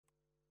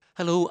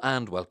Hello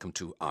and welcome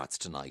to Arts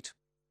Tonight.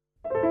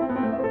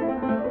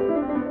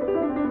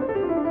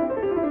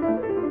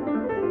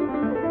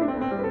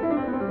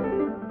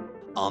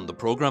 On the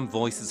programme,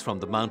 Voices from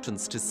the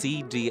Mountains to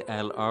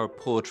CDLR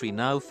Poetry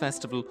Now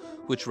Festival,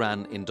 which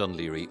ran in Dún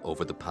Laoghaire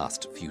over the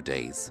past few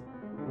days.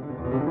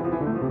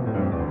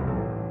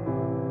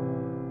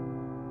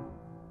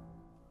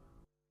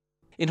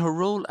 In her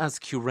role as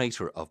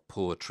curator of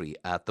poetry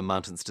at the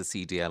Mountains to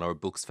CDLR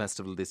Books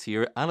Festival this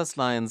year, Alice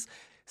Lyons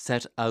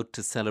set out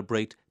to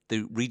celebrate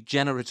the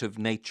regenerative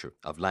nature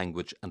of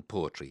language and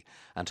poetry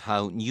and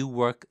how new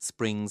work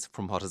springs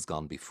from what has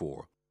gone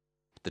before.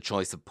 The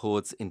choice of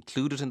poets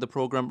included in the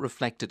programme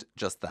reflected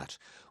just that,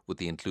 with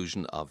the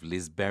inclusion of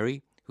Liz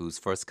Berry, whose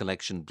first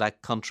collection,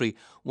 Black Country,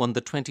 won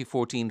the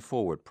 2014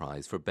 Forward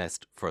Prize for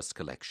Best First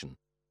Collection.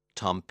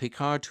 Tom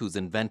Pickard, whose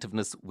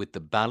inventiveness with the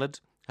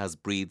ballad has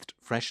breathed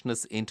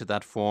freshness into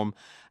that form,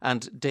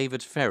 and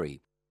David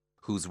Ferry,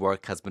 whose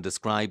work has been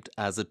described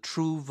as a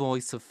true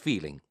voice of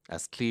feeling,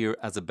 as clear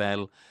as a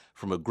bell,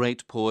 from a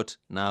great poet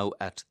now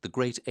at the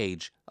great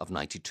age of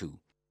 92.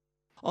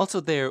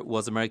 Also there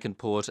was American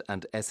poet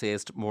and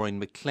essayist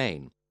Maureen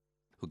McLane,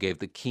 who gave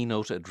the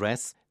keynote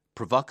address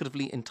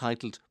provocatively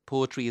entitled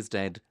Poetry is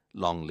Dead,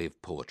 Long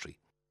Live Poetry.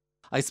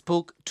 I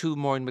spoke to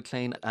Maureen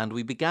McLane and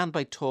we began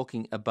by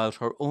talking about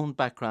her own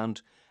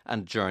background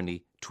and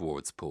journey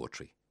towards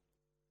poetry.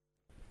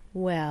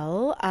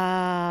 Well,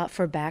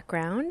 for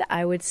background,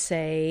 I would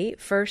say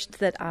first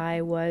that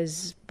I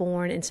was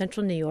born in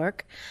central New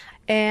York,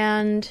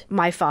 and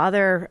my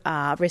father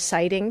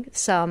reciting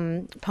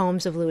some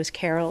poems of Lewis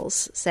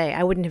Carroll's, say,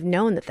 I wouldn't have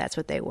known that that's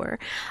what they were.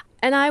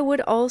 And I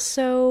would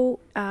also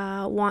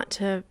want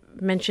to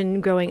mention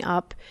growing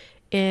up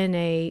in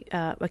a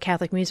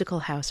Catholic musical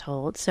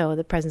household, so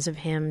the presence of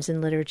hymns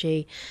and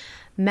liturgy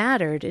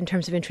mattered in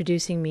terms of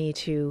introducing me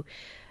to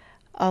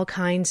all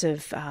kinds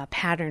of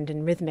patterned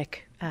and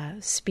rhythmic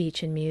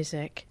speech and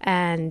music.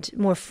 And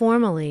more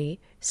formally,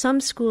 some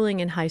schooling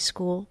in high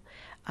school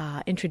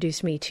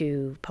introduced me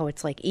to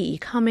poets like E.E.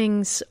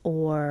 Cummings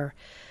or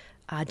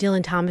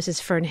Dylan Thomas's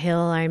Fern Hill,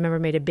 I remember,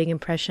 made a big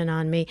impression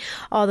on me.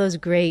 All those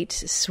great,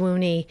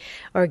 swoony,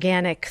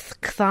 organic,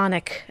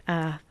 chthonic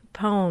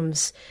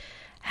poems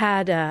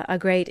had a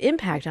great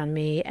impact on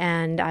me,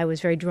 and I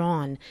was very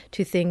drawn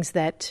to things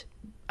that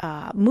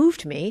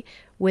moved me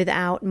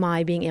without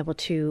my being able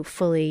to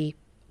fully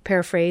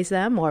paraphrase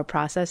them or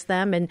process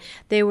them, and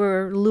they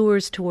were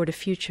lures toward a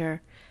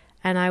future.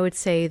 And I would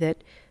say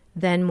that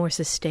then more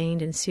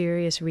sustained and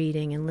serious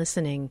reading and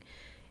listening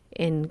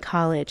in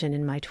college and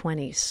in my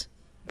 20s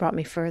brought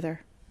me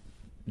further.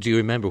 Do you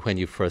remember when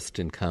you first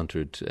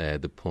encountered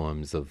the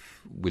poems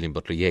of William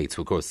Butler Yeats,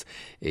 who of course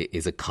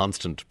is a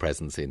constant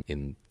presence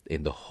in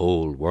the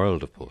whole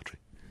world of poetry?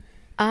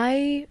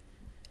 I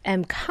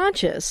am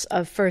conscious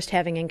of first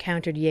having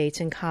encountered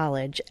Yeats in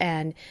college,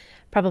 and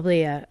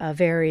probably a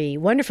very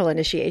wonderful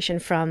initiation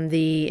from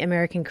the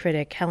American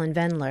critic Helen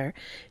Vendler.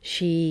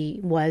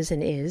 She was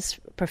and is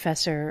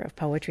professor of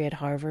poetry at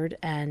Harvard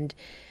and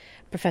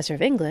professor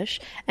of English,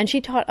 and she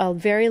taught a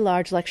very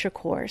large lecture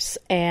course,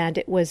 and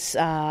it was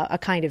a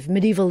kind of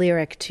medieval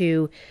lyric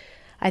to,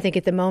 I think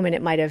at the moment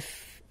it might have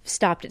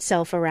stopped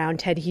itself around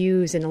Ted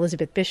Hughes and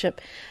Elizabeth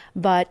Bishop.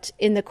 But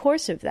in the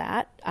course of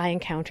that, I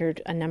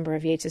encountered a number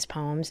of Yeats's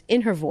poems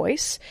in her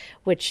voice,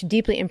 which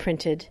deeply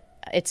imprinted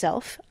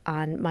itself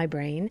on my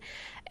brain.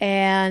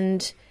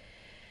 And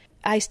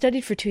I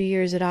studied for 2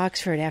 years at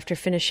Oxford after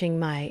finishing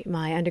my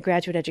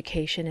undergraduate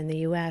education in the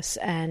U.S.,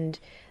 and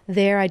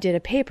there I did a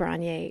paper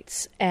on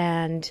Yeats,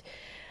 and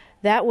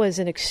that was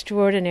an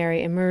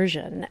extraordinary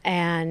immersion,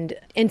 and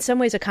in some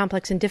ways a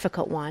complex and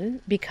difficult one,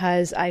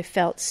 because I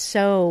felt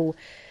so,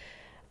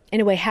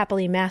 in a way,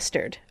 happily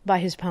mastered by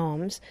his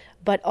poems,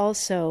 but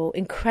also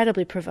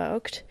incredibly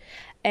provoked.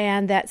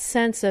 And that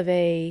sense of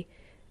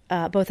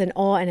both an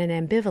awe and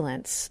an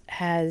ambivalence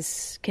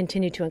has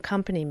continued to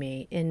accompany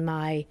me in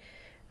my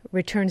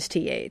returns to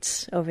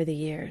Yeats over the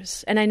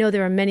years. And I know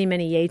there are many,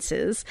 many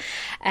Yeatses,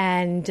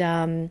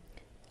 and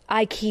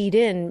I keyed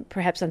in,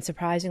 perhaps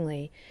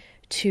unsurprisingly,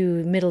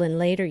 to middle and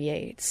later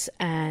Yeats,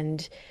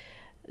 and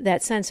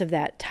that sense of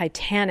that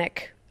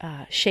titanic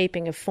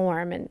shaping of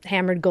form and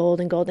hammered gold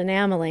and gold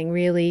enameling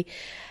really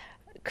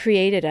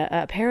created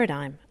a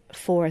paradigm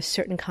for a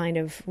certain kind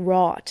of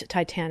wrought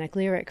titanic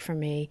lyric for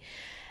me,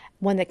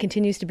 one that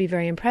continues to be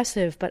very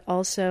impressive but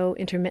also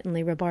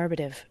intermittently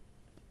rebarbative.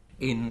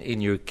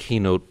 In your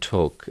keynote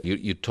talk,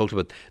 you talked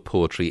about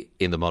poetry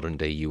in the modern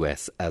day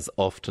US as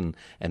often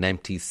an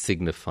empty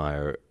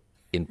signifier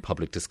in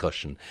public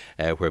discussion,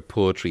 where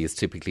poetry is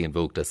typically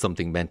invoked as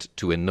something meant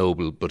to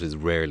ennoble but is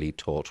rarely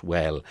taught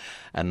well.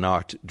 And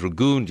art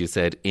dragooned, you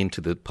said,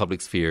 into the public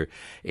sphere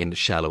in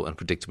shallow and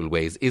predictable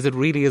ways. Is it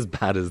really as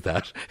bad as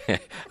that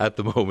at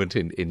the moment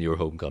in your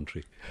home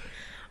country?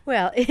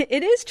 Well,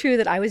 it is true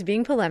that I was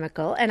being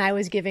polemical and I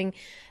was giving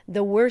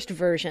the worst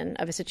version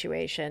of a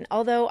situation,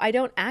 although I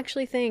don't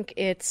actually think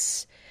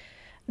it's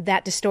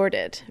that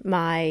distorted,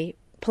 my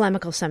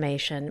polemical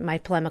summation, my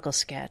polemical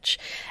sketch.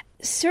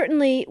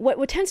 certainly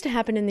what tends to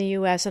happen in the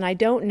U.S., and I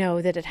don't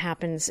know that it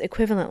happens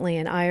equivalently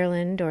in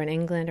Ireland or in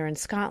England or in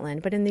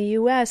Scotland, but in the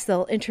U.S.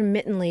 there'll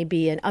intermittently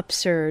be an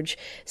upsurge.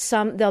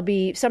 There'll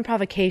be some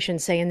provocation,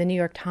 say in the New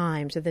York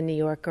Times or the New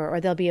Yorker,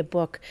 or there'll be a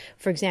book,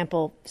 for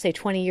example, say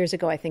 20 years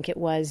ago, I think it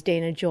was,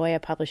 Dana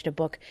Gioia published a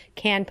book,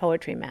 Can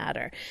Poetry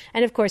Matter?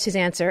 And of course his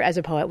answer as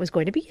a poet was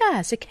going to be,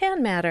 yes, it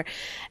can matter.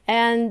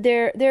 And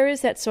there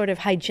is that sort of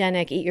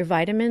hygienic, eat your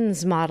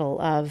vitamins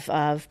model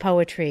of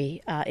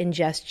poetry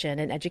ingestion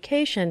and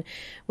education,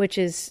 which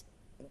is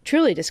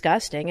truly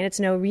disgusting, and it's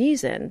no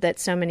reason that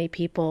so many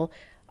people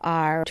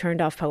are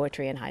turned off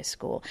poetry in high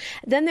school.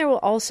 Then there will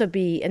also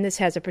be, and this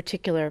has a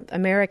particular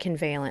American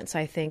valence,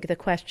 I think, the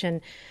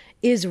question,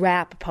 is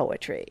rap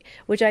poetry?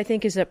 Which I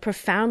think is a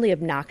profoundly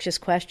obnoxious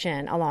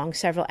question along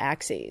several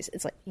axes.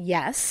 It's like,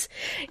 yes,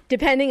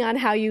 depending on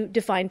how you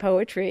define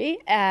poetry.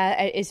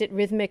 Is it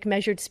rhythmic,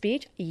 measured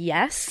speech?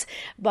 Yes.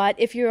 But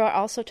if you are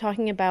also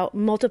talking about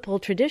multiple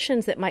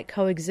traditions that might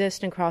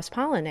coexist and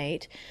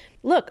cross-pollinate,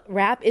 look,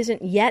 rap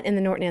isn't yet in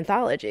the Norton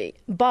Anthology,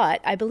 but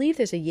I believe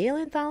there's a Yale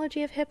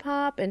Anthology of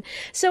hip-hop. And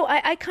so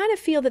I kind of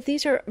feel that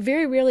these are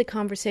very rarely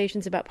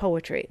conversations about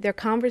poetry. They're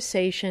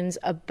conversations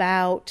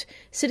about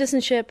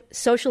citizenship,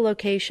 social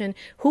location,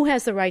 who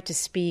has the right to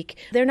speak.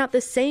 They're not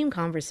the same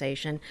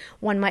conversation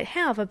one might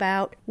have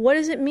about what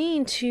does it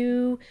mean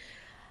to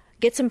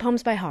get some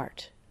poems by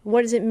heart?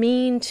 What does it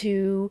mean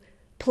to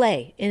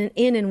play in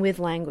and with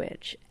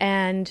language?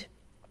 And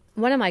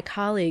one of my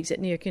colleagues at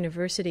New York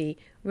University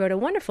wrote a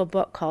wonderful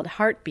book called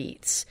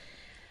Heartbeats.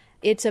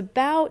 It's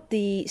about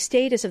the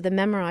status of the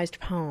memorized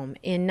poem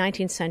in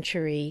 19th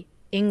century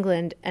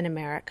England and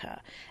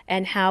America,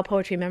 and how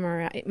poetry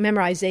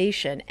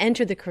memorization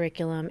entered the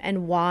curriculum,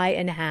 and why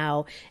and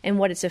how, and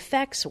what its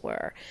effects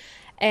were.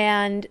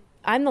 And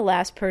I'm the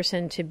last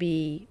person to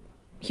be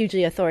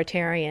hugely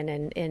authoritarian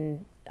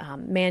in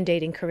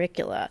mandating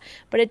curricula,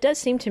 but it does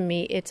seem to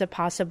me it's a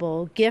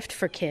possible gift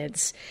for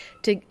kids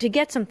to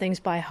get some things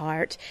by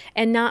heart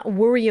and not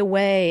worry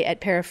away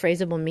at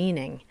paraphrasable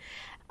meaning.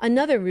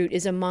 Another route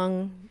is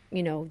among,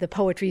 the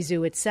poetry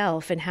zoo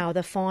itself and how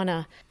the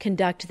fauna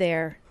conduct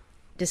their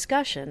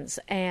discussions.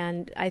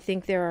 And I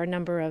think there are a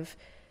number of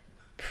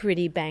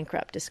pretty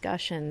bankrupt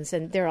discussions,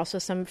 and there are also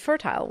some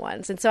fertile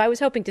ones. And so I was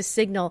hoping to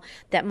signal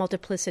that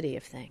multiplicity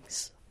of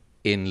things.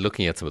 In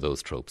looking at some of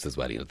those tropes as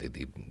well,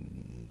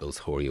 those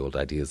hoary old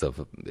ideas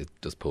of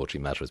does poetry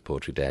matter, is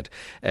poetry dead?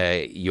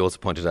 You also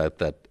pointed out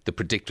that the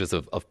predictors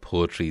of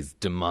poetry's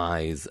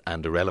demise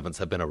and irrelevance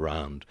have been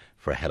around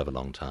for a hell of a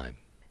long time.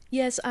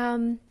 Yes,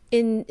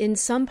 in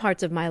some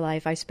parts of my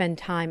life, I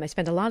spent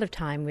a lot of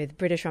time with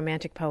British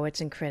Romantic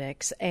poets and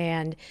critics,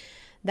 and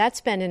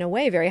that's been in a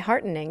way very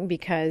heartening,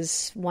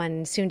 because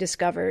one soon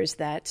discovers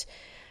that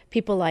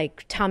people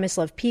like Thomas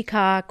Love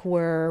Peacock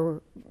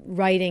were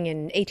writing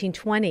in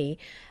 1820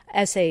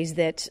 essays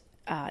that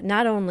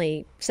not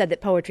only said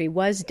that poetry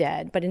was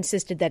dead, but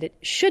insisted that it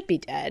should be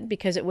dead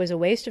because it was a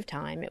waste of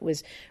time. It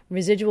was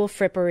residual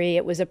frippery.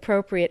 It was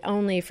appropriate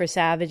only for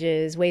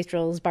savages,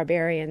 wastrels,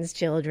 barbarians,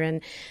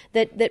 children,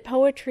 that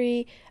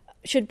poetry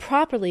should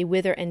properly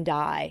wither and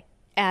die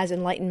as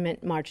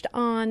Enlightenment marched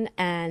on,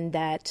 and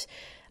that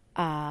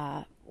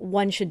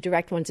one should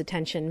direct one's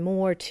attention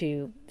more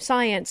to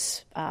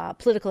science,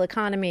 political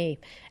economy,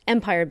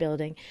 empire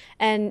building.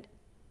 And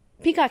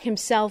Peacock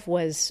himself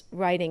was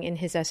writing in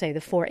his essay, The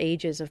Four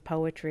Ages of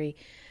Poetry,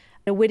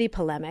 a witty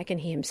polemic,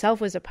 and he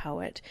himself was a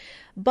poet.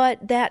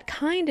 But that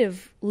kind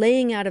of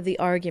laying out of the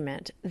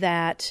argument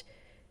that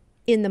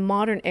in the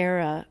modern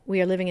era, we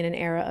are living in an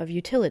era of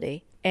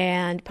utility,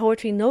 and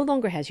poetry no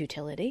longer has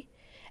utility.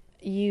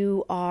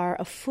 You are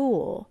a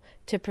fool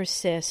to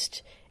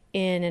persist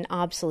in an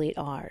obsolete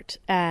art.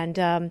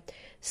 And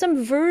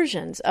some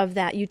versions of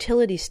that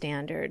utility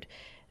standard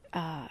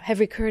have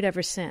recurred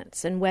ever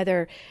since. And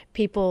whether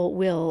people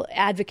will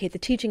advocate the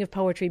teaching of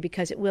poetry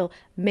because it will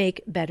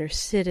make better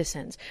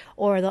citizens,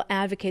 or they'll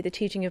advocate the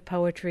teaching of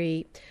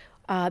poetry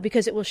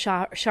because it will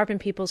sharpen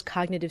people's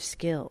cognitive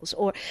skills,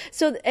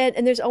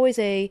 and there's always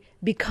a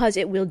because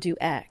it will do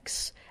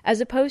X, as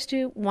opposed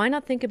to why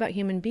not think about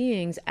human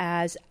beings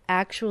as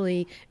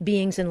actually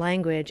beings in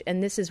language,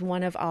 and this is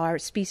one of our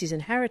species'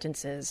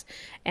 inheritances,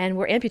 and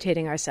we're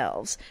amputating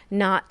ourselves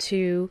not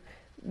to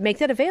make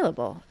that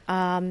available.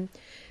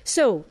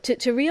 So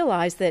to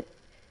realize that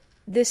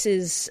this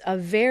is a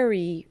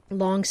very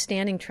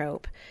long-standing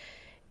trope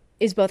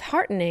is both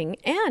heartening,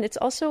 and it's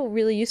also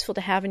really useful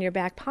to have in your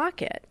back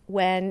pocket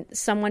when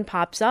someone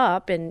pops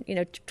up in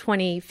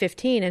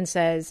 2015 and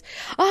says,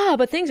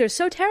 but things are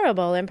so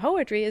terrible and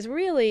poetry is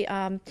really,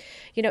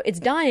 it's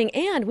dying,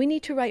 and we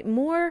need to write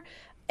more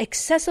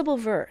accessible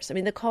verse. I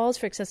mean, the calls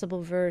for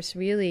accessible verse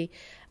really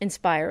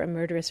inspire a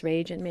murderous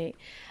rage in me.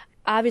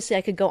 Obviously,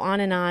 I could go on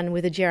and on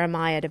with a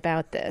Jeremiah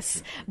about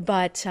this,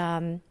 but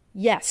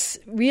yes,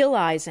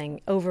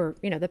 realizing over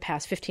the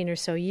past 15 or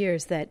so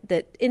years that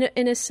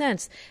in a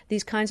sense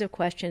these kinds of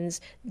questions,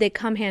 they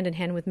come hand in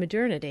hand with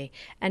modernity,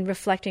 and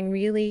reflecting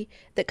really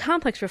the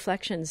complex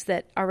reflections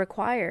that are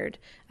required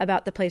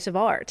about the place of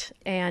art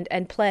and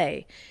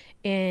play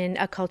in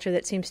a culture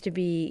that seems to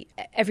be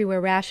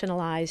everywhere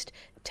rationalized,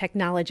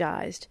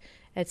 technologized,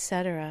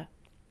 etc.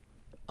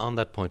 On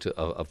that point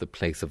of the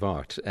place of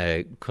art,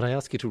 could I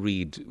ask you to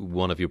read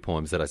one of your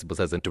poems that I suppose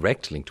has a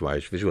direct link to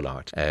Irish visual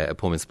art, a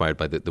poem inspired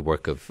by the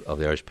work of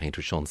the Irish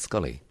painter Sean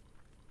Scully?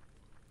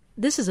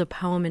 This is a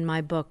poem in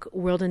my book,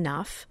 World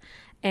Enough,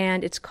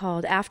 and it's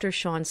called After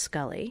Sean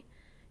Scully,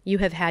 You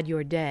Have Had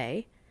Your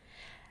Day.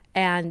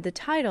 And the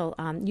title,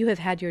 You Have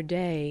Had Your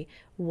Day,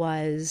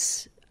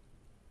 was...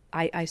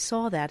 I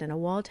saw that in a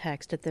wall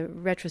text at the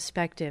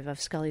retrospective of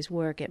Scully's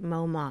work at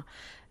MoMA,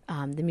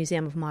 the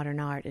Museum of Modern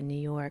Art in New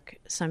York,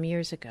 some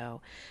years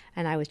ago.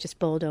 And I was just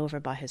bowled over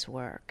by his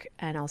work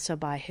and also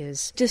by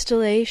his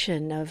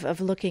distillation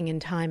of looking in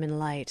time and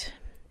light.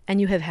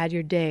 And You Have Had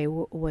Your Day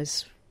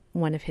was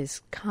one of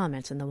his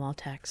comments in the wall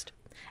text.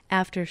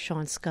 After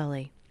Sean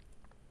Scully.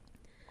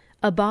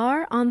 A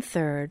bar on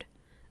 3rd,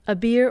 a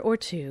beer or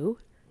two,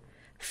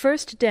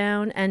 first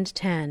down and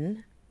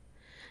 10,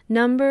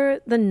 number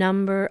the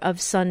number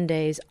of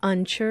Sundays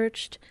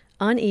unchurched,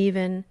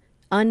 uneven,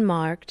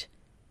 unmarked,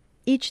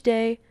 each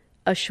day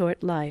a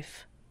short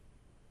life.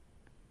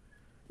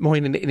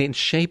 Maureen, in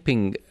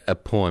shaping a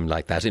poem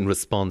like that in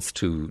response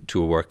to a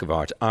work of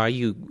art, are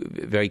you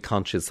very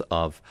conscious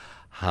of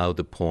how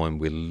the poem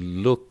will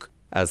look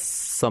as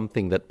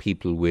something that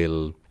people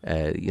will,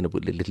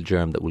 with a little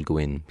germ that will go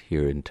in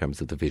here in terms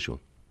of the visual?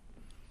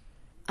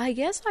 I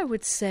guess I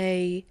would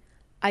say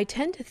I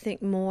tend to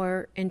think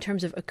more in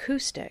terms of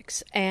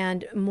acoustics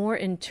and more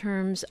in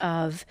terms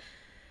of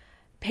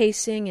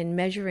pacing and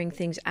measuring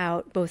things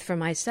out, both for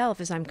myself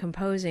as I'm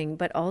composing,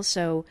 but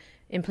also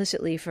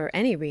implicitly for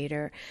any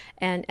reader.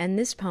 And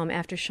this poem,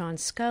 After Sean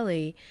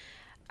Scully,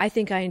 I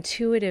think I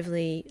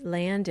intuitively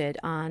landed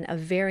on a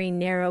very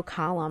narrow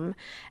column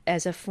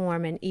as a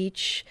form, and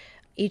each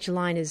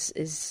line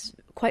is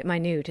quite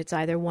minute. It's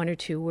either 1 or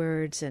 2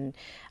 words and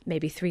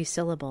maybe 3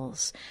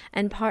 syllables.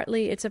 And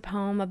partly it's a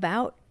poem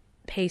about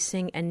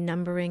pacing and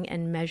numbering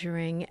and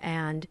measuring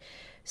and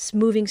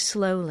moving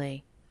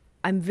slowly.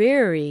 I'm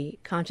very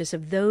conscious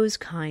of those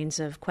kinds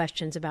of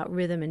questions about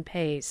rhythm and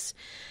pace.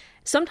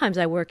 Sometimes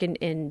I work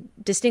in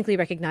distinctly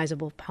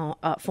recognizable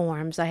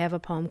forms. I have a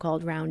poem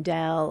called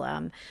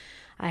Roundel.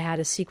 I had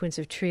a sequence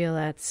of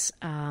triolets.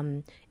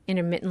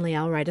 Intermittently,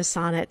 I'll write a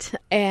sonnet.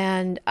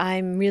 And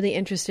I'm really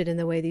interested in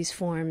the way these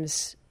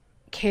forms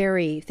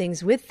carry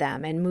things with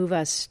them and move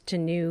us to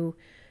new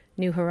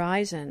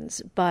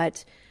horizons.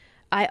 But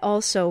I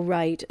also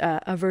write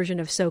a version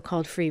of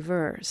so-called free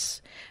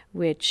verse,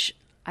 which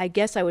I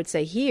guess I would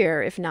say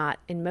here, if not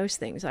in most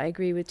things. I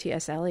agree with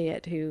T.S.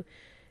 Eliot, who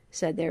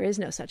said there is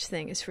no such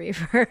thing as free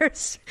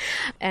verse.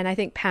 And I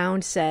think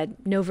Pound said,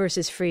 no verse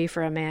is free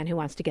for a man who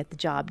wants to get the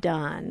job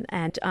done.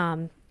 And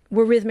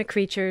we're rhythmic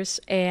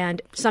creatures,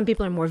 and some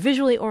people are more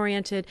visually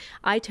oriented.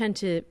 I tend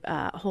to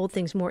hold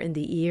things more in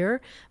the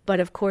ear, but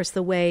of course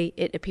the way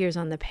it appears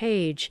on the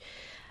page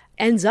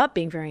ends up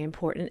being very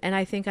important. And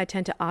I think I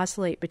tend to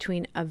oscillate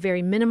between a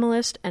very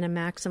minimalist and a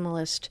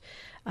maximalist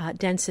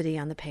density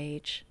on the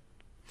page.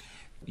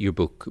 Your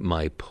book,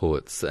 My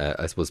Poets,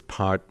 I suppose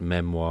part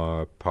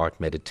memoir, part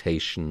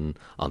meditation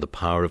on the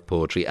power of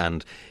poetry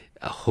and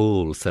a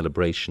whole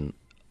celebration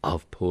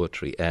of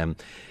poetry.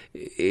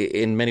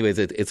 In many ways,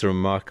 it's a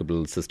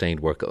remarkable, sustained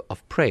work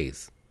of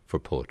praise for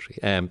poetry.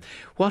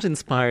 What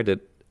inspired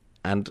it,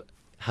 and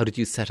how did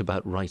you set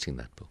about writing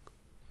that book?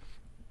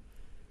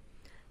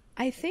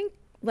 I think,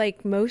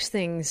 like most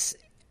things,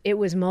 it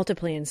was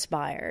multiply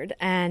inspired,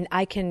 and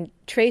I can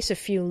trace a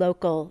few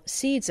local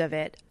seeds of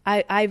it.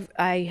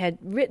 I had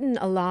written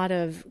a lot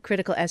of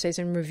critical essays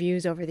and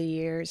reviews over the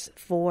years,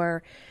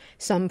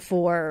 some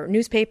for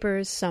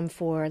newspapers, some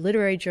for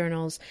literary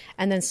journals,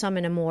 and then some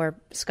in a more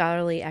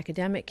scholarly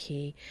academic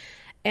key.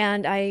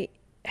 And I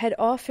had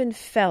often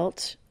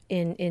felt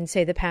in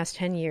say, the past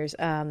 10 years,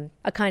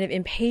 a kind of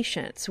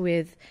impatience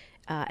with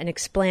an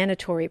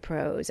explanatory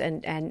prose,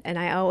 and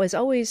I was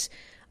always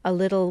a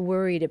little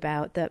worried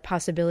about the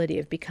possibility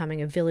of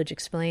becoming a village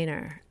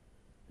explainer.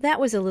 That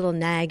was a little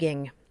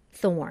nagging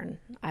thorn,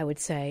 I would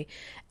say.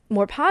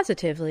 More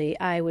positively,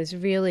 I was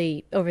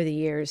really, over the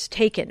years,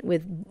 taken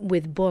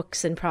with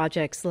books and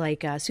projects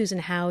like Susan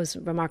Howe's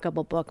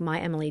remarkable book, My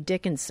Emily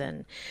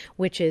Dickinson,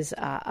 which is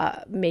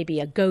maybe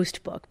a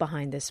ghost book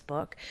behind this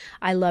book.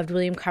 I loved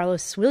William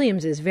Carlos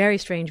Williams's very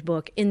strange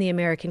book, In the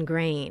American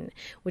Grain,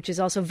 which is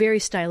also very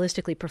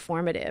stylistically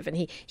performative, and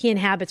he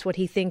inhabits what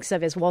he thinks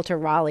of as Walter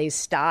Raleigh's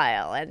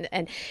style,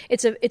 and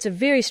it's a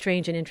very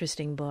strange and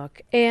interesting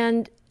book.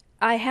 And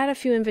I had a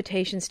few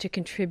invitations to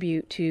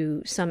contribute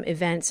to some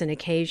events and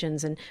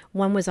occasions, and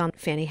one was on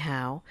Fanny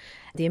Howe,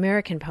 the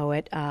American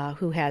poet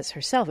who has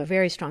herself a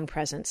very strong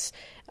presence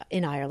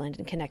in Ireland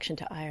and connection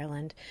to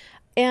Ireland.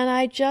 And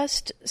I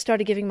just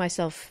started giving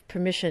myself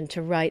permission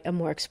to write a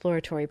more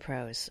exploratory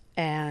prose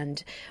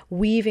and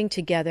weaving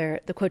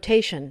together the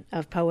quotation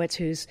of poets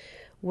whose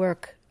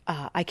work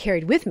I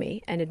carried with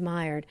me and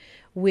admired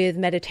with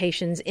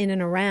meditations in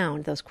and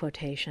around those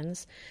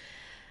quotations.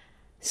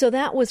 So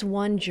that was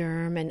one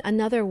germ, and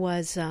another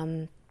was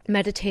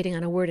meditating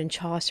on a word in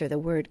Chaucer, the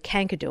word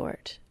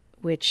cankadort,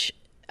 which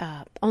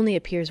only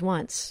appears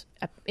once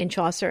in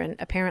Chaucer and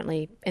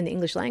apparently in the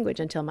English language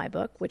until my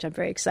book, which I'm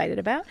very excited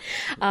about.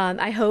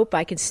 I hope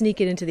I can sneak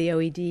it into the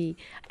OED.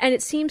 And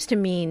it seems to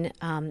mean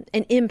an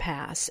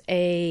impasse,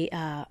 a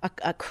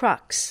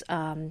crux,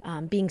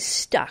 being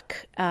stuck.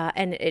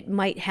 And it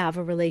might have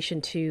a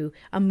relation to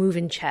a move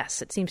in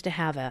chess. It seems to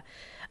have an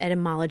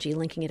etymology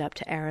linking it up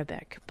to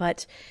Arabic.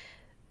 But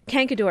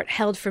Cankadort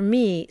held for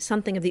me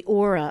something of the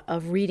aura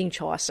of reading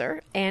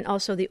Chaucer and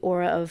also the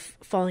aura of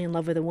falling in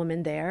love with a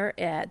woman there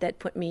that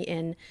put me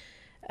in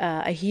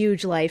a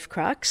huge life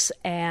crux,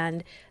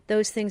 and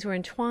those things were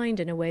entwined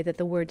in a way that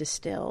the word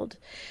distilled.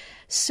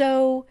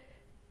 So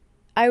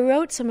I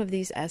wrote some of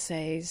these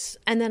essays,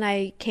 and then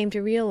I came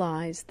to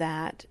realize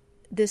that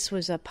this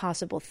was a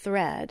possible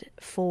thread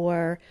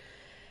for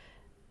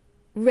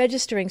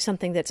registering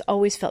something that's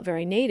always felt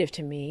very native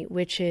to me,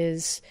 which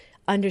is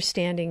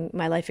understanding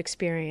my life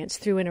experience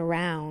through and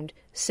around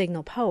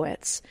signal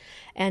poets.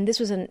 And this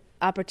was an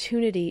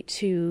opportunity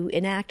to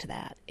enact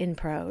that in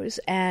prose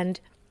and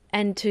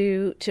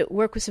to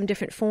work with some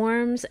different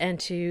forms and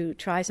to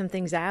try some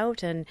things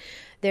out. And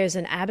there's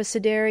an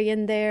abecedary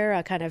in there,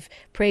 a kind of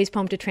praise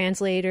poem to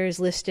translators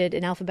listed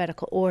in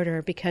alphabetical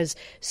order, because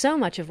so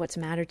much of what's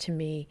mattered to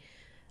me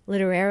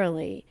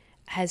literarily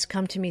has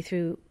come to me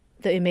through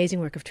the amazing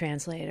work of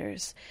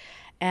translators.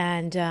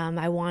 And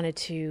I wanted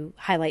to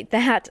highlight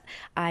that.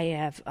 I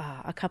have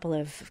a couple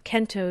of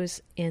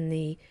cantos in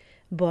the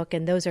book,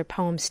 and those are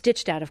poems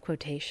stitched out of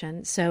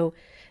quotation. So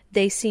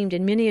they seemed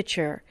in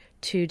miniature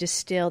to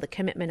distill the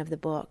commitment of the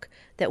book,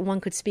 that one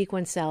could speak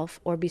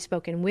oneself or be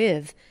spoken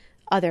with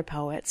other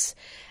poets.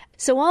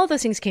 So all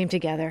those things came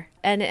together,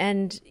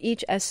 and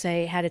each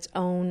essay had its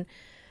own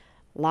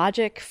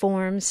logic,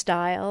 form,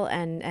 style,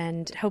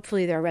 and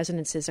hopefully there are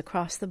resonances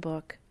across the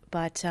book.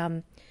 But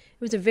it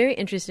was a very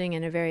interesting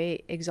and a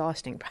very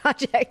exhausting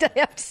project, I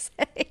have to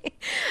say.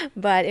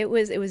 But it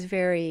was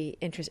very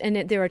interesting.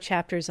 And there are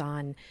chapters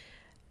on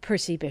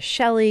Percy Bysshe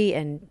Shelley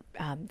and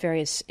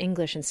various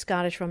English and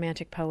Scottish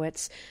romantic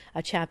poets,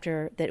 a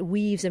chapter that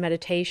weaves a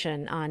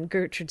meditation on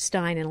Gertrude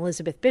Stein and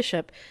Elizabeth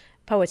Bishop,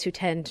 poets who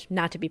tend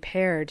not to be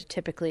paired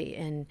typically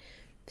in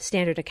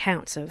standard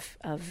accounts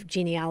of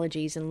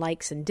genealogies and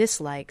likes and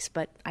dislikes.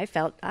 But I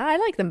felt, I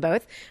like them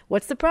both.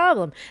 What's the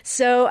problem?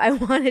 So I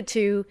wanted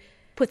to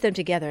put them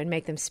together and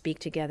make them speak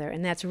together.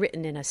 And that's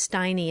written in a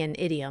Steinian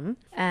idiom.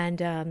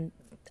 And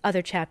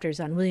other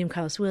chapters on William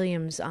Carlos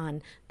Williams,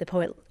 on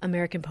the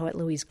American poet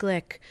Louise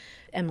Glick,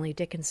 Emily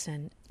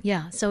Dickinson.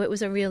 Yeah, so it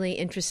was a really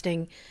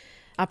interesting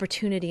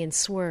opportunity and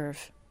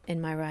swerve in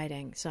my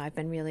writing. So I've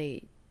been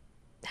really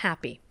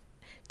happy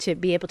to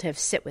be able to have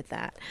sit with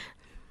that.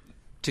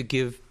 To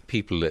give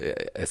people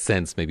a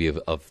sense maybe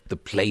of the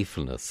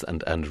playfulness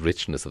and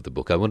richness of the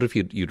book, I wonder if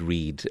you'd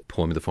read a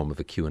poem in the form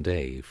of a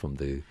Q&A from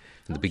the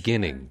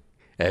beginning,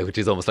 which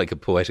is almost like a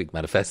poetic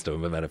manifesto,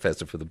 a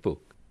manifesto for the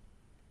book.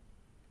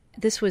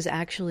 This was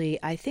actually,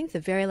 I think, the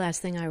very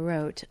last thing I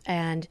wrote,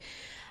 and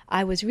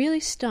I was really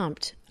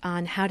stumped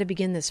on how to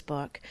begin this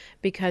book,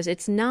 because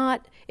it's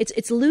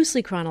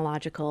loosely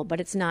chronological, but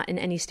it's not in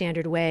any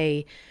standard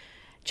way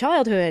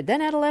childhood,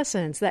 then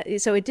adolescence.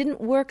 So it didn't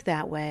work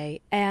that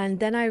way. And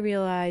then I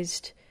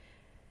realized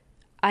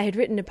I had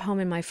written a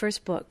poem in my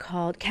first book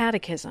called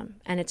Catechism,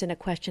 and it's in a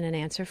question and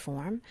answer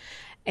form.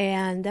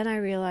 And then I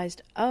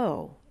realized,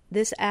 oh,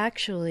 this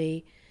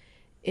actually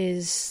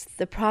is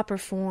the proper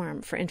form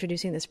for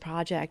introducing this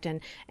project and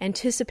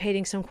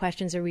anticipating some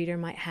questions a reader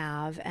might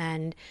have,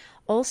 and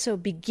also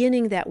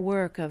beginning that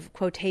work of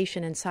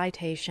quotation and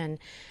citation,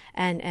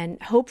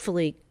 and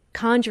hopefully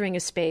conjuring a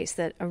space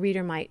that a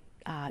reader might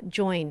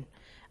join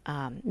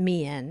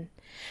me in.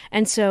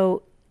 And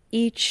so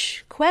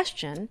each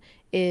question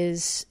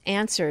is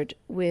answered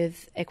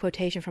with a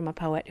quotation from a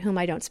poet whom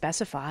I don't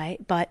specify,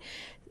 but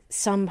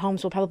some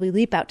poems will probably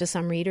leap out to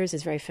some readers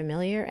as very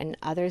familiar, and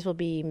others will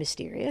be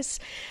mysterious.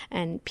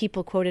 And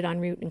people quoted en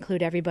route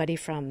include everybody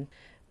from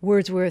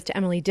Wordsworth to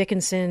Emily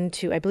Dickinson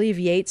to, I believe,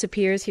 Yeats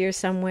appears here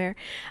somewhere.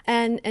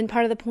 And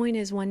part of the point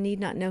is one need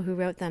not know who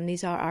wrote them.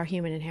 These are our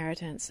human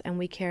inheritance, and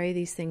we carry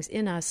these things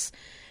in us,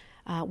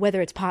 whether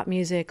it's pop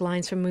music,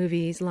 lines from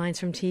movies, lines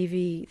from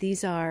TV.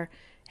 These are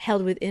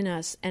held within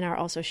us and are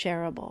also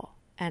shareable.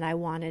 And I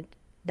wanted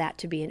that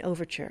to be an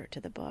overture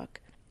to the book.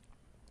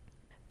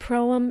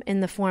 Proem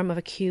in the form of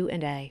a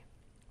Q&A.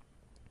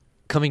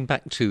 Coming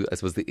back to, I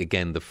suppose,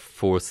 the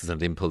forces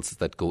and impulses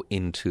that go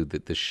into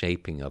the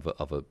shaping of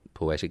a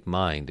poetic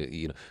mind.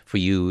 You know, for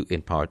you,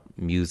 in part,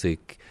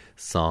 music,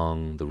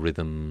 song, the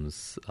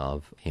rhythms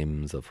of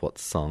hymns, of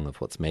what's sung, of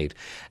what's made.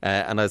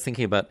 And I was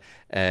thinking about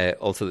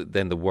also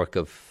then the work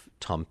of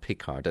Tom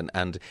Pickard,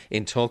 and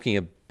in talking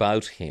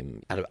about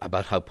him and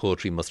about how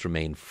poetry must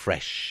remain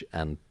fresh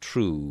and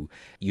true,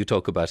 you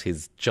talk about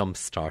his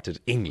jump-started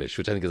English,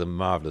 which I think is a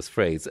marvellous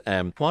phrase.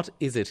 What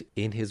is it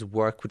in his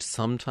work which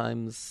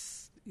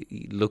sometimes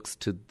looks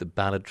to the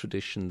ballad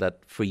tradition that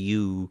for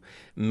you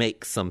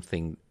makes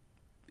something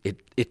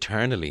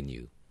eternally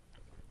new?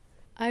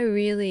 I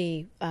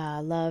really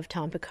love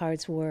Tom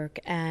Pickard's work,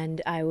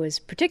 and I was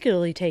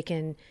particularly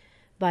taken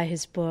by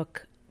his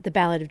book, The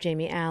Ballad of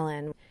Jamie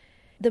Allen.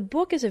 The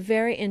book is a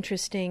very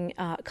interesting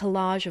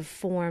collage of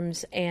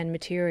forms and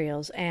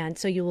materials, and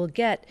so you will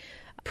get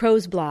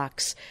prose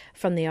blocks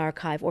from the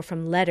archive or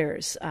from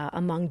letters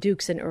among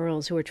dukes and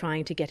earls who were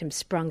trying to get him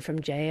sprung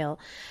from jail.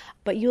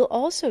 But you'll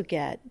also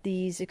get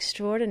these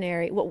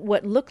extraordinary,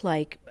 what look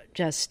like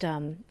just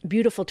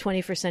beautiful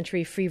 21st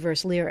century free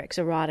verse lyrics,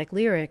 erotic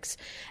lyrics.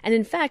 And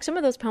in fact, some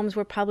of those poems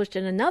were published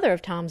in another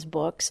of Tom's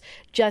books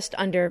just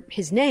under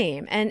his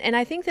name. And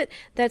I think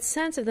that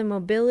sense of the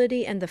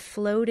mobility and the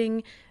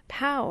floating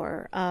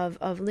power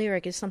of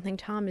lyric is something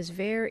Tom is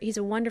he's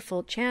a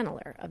wonderful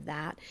channeler of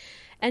that.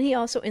 And he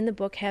also, in the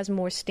book, has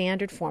more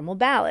standard formal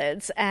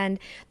ballads. And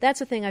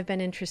that's a thing I've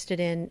been interested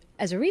in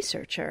as a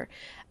researcher.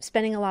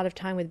 Spending a lot of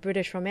time with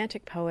British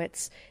Romantic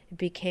poets, it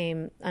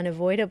became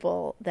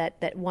unavoidable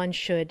that one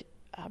should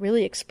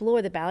really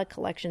explore the ballad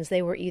collections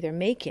they were either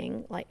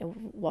making, like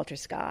Walter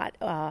Scott,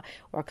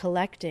 or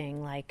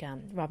collecting, like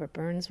Robert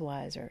Burns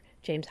was, or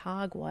James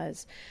Hogg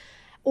was,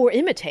 or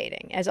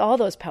imitating, as all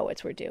those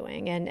poets were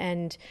doing.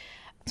 And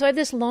so I have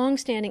this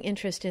long-standing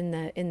interest in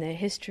the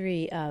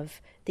history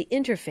of the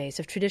interface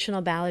of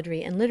traditional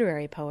balladry and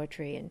literary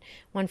poetry, and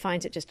one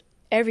finds it just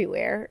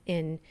everywhere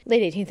in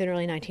late 18th and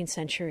early 19th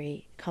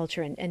century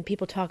culture, and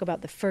people talk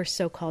about the first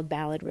so-called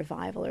ballad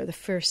revival or the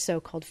first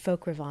so-called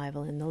folk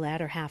revival in the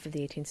latter half of the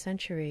 18th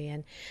century.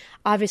 And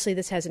obviously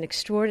this has an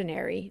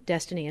extraordinary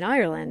destiny in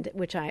Ireland,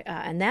 which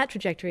and that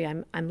trajectory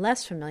I'm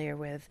less familiar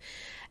with,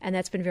 and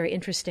that's been very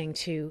interesting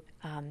to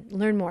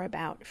learn more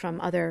about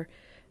from other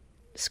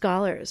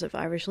scholars of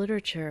Irish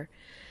literature.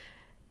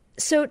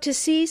 So to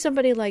see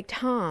somebody like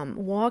Tom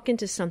walk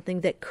into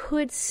something that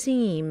could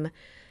seem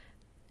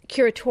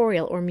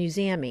curatorial or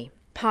museumy,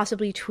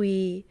 possibly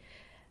twee,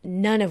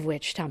 none of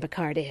which Tom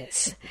Pickard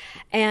is,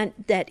 and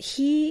that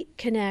he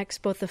connects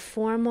both the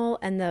formal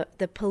and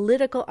the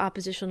political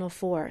oppositional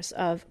force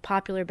of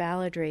popular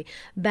balladry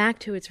back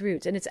to its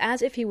roots. And it's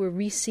as if he were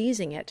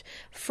reseizing it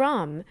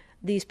from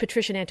these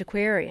patrician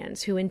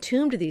antiquarians who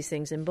entombed these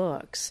things in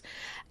books.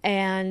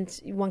 And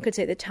one could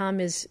say that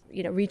Tom is,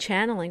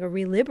 rechanneling or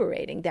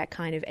reliberating that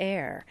kind of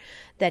air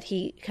that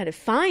he kind of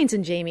finds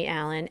in Jamie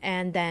Allen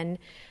and then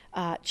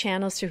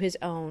channels through his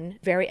own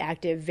very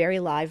active, very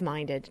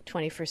live-minded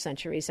 21st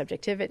century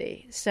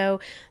subjectivity. So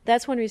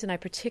that's one reason I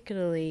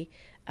particularly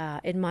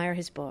admire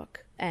his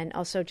book, and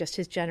also just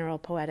his general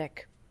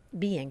poetic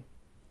being.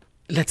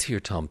 Let's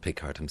hear Tom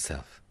Pickard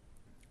himself.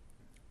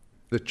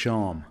 The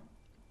charm.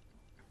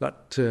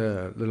 That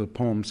little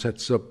poem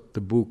sets up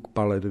the book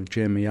Ballad of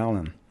Jamie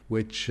Allen,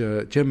 which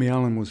Jamie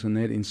Allen was an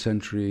 18th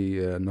century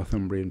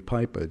Northumbrian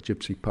piper,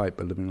 gypsy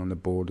piper living on the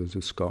borders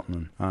of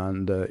Scotland.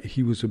 And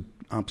he was an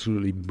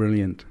absolutely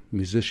brilliant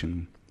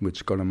musician,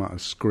 which got him out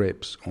of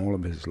scrapes all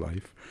of his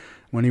life.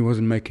 When he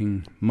wasn't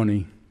making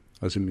money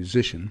as a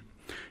musician,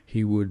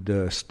 he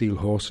would steal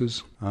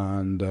horses,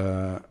 and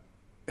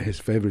his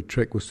favourite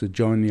trick was to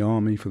join the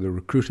army for the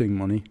recruiting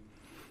money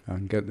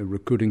and get the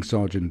recruiting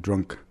sergeant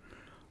drunk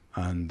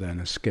and then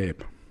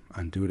escape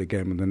and do it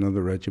again with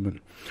another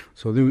regiment.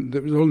 So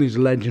there was all these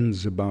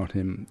legends about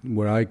him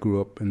where I grew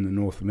up in the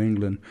north of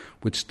England,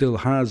 which still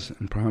has,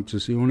 and perhaps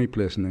it's the only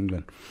place in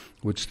England,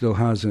 which still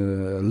has a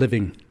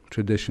living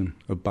tradition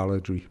of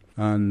balladry.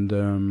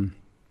 And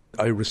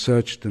I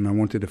researched and I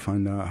wanted to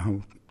find out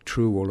how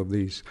true all of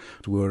these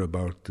were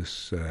about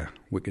this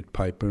wicked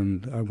piper,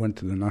 and I went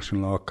to the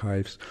National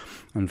Archives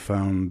and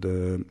found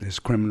his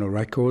criminal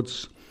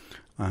records,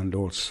 and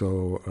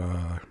also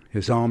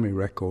his army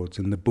records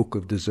in the Book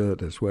of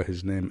Deserters, where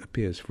his name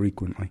appears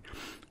frequently.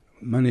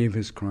 Many of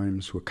his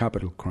crimes were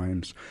capital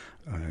crimes.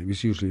 He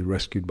was usually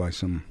rescued by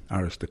some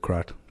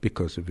aristocrat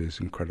because of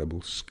his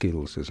incredible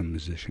skills as a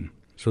musician.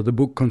 So the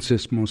book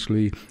consists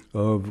mostly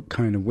of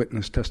kind of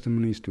witness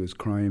testimonies to his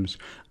crimes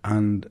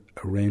and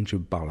a range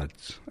of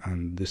ballads,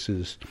 and this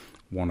is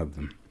one of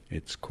them.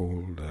 It's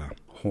called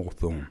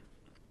Hawthorne.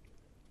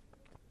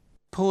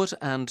 Poet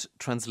and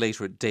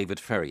translator David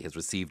Ferry has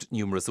received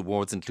numerous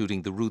awards,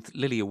 including the Ruth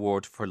Lilly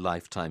Award for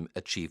Lifetime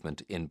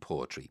Achievement in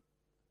Poetry.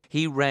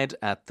 He read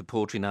at the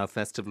Poetry Now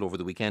Festival over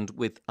the weekend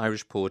with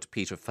Irish poet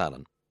Peter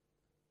Fallon.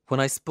 When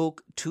I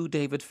spoke to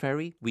David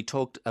Ferry, we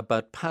talked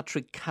about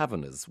Patrick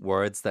Kavanagh's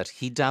words that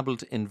he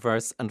dabbled in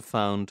verse and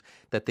found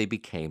that they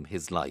became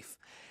his life.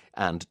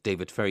 And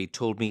David Ferry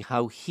told me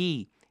how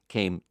he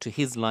came to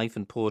his life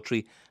in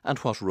poetry and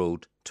what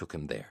road took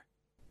him there.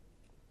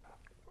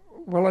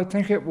 Well, I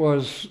think it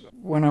was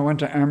when I went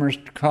to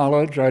Amherst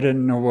College. I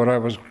didn't know what I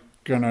was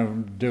going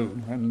to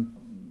do in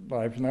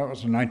life, and that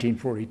was in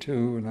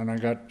 1942. And then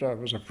I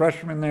was a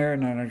freshman there,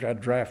 and then I got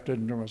drafted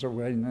and was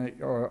away in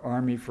the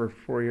Army for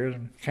 4 years.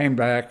 And came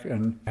back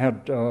and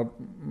had two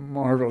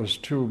marvelous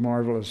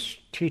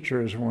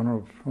teachers, one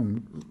of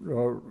whom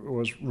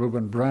was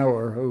Reuben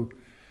Brower, who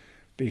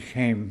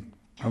became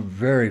a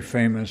very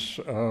famous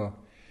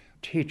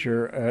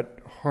teacher at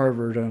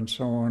Harvard and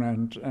so on,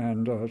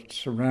 and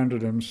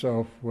surrounded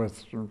himself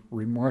with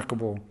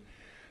remarkable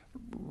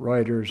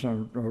writers,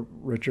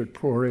 Richard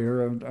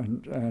Poirier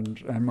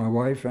and my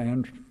wife,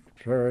 and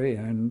Ferry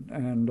and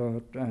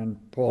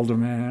Paul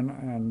DeMann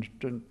and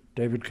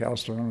David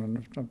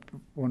Calstone, and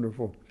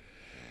wonderful,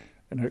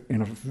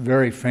 in a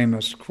very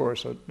famous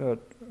course at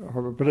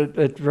Harvard. But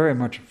it very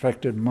much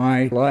affected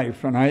my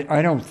life, and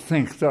I don't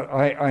think that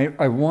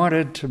I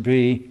wanted to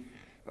be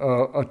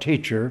a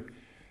teacher,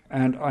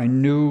 and I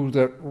knew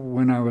that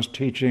when I was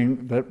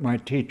teaching that my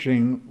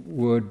teaching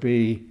would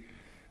be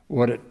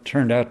what it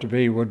turned out to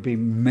be, would be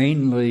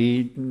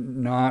mainly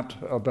not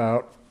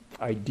about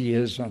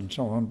ideas and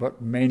so on,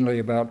 but mainly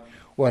about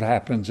what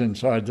happens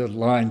inside the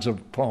lines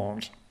of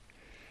poems.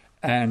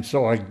 And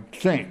so I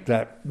think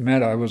that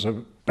meant I was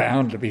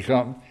bound to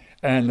become,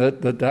 and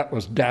that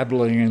was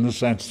dabbling in the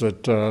sense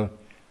that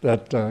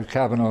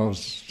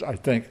Kavanaugh's, I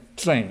think,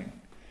 saying.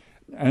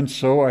 And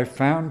so I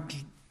found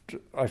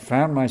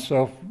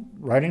myself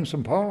writing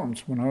some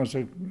poems when I was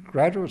a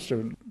graduate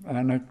student,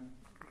 and a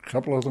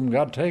couple of them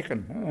got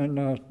taken.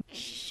 And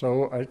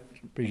so I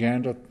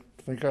began to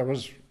think I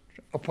was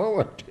a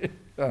poet,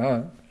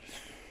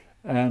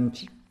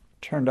 and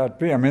turned out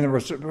to be. I mean, it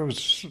was a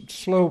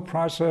slow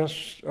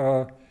process.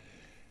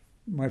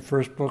 My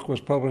first book was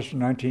published in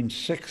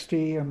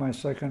 1960, and my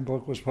second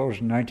book was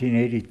published in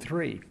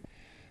 1983.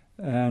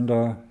 And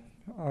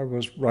I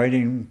was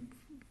writing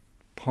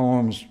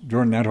poems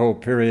during that whole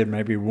period,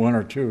 maybe one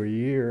or two a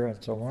year,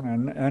 and so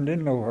on, and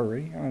in no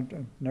hurry. I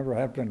never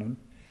have been in.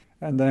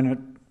 And then it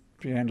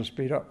began to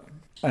speed up.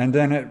 And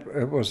then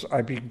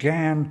I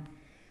began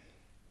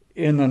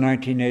in the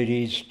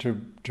 1980s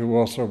to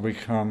also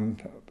become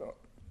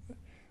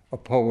a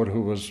poet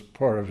who was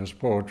part of his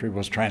poetry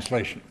was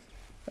translation.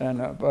 And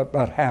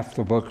about half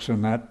the books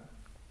in the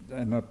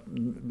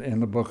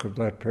book of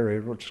that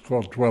period, which is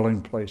called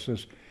Dwelling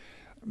Places,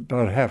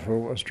 about half of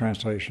it was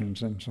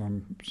translations in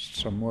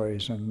some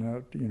ways,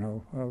 and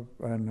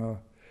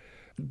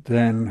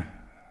then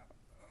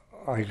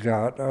I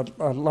got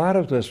a lot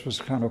of this was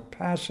kind of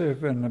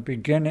passive in the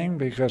beginning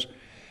because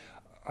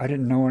I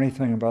didn't know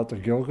anything about the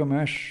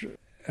Gilgamesh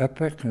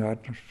epic,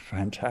 that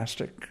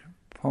fantastic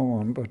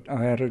poem, but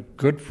I had a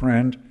good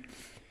friend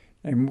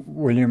named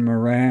William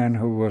Moran,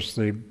 who was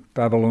the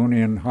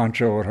Babylonian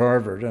honcho at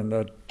Harvard, and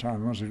at that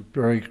time was a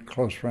very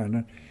close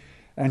friend.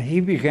 And he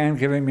began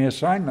giving me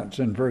assignments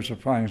in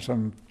versifying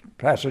some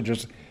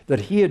passages that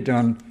he had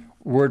done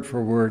word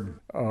for word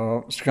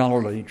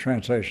scholarly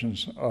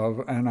translations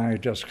of, and I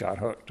just got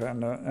hooked,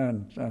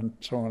 and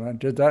so on. I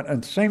did that,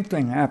 and the same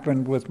thing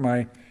happened with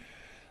my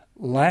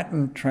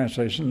Latin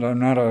translations. I'm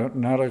not a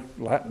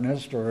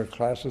Latinist or a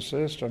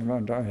classicist.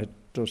 I had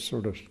this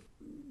sort of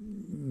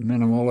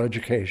minimal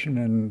education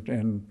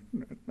in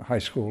high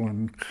school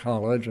and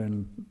college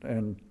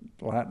and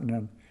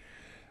Latin,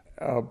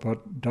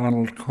 but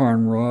Donald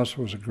Carn Ross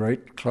was a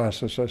great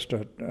classicist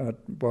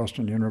at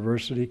Boston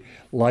University,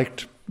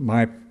 liked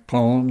my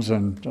poems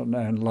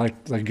and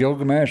liked the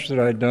Gilgamesh that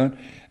I'd done,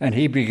 and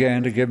he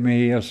began to give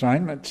me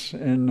assignments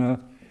in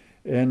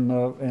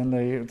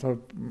the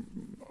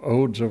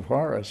odes of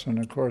Horace, and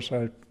of course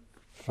I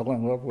fell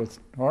in love with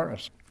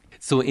Horace.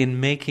 So in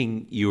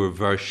making your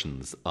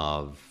versions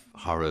of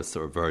Horace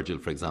or Virgil,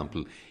 for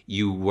example,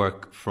 you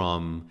work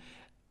from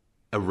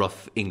a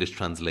rough English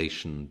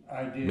translation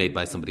made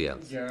by somebody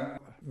else. Yeah.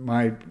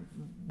 My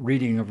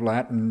reading of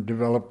Latin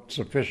developed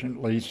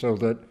sufficiently so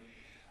that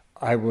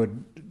I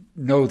would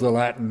know the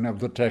Latin of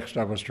the text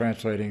I was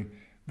translating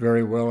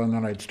very well, and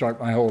then I'd start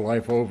my whole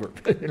life over,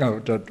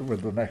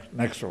 with the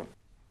next one.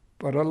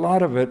 But a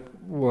lot of it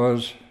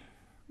was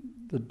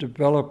the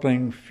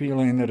developing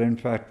feeling that, in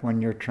fact,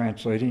 when you're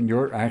translating,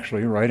 you're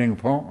actually writing a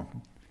poem.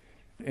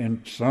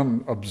 In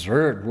some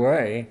absurd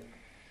way,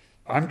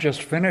 I'm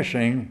just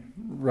finishing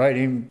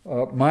writing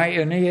my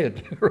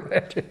Aeneid,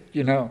 right?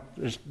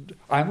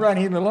 I'm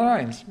writing the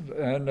lines,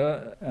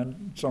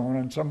 and so on.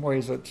 In some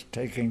ways, it's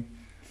taking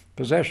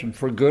possession,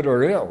 for good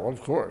or ill,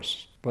 of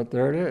course. But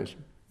there it is.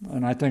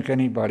 And I think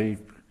anybody,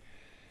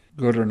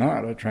 good or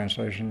not, a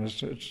translation,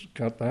 it's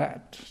got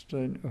that.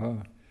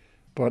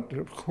 But,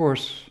 of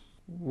course,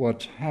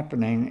 what's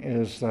happening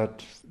is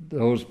that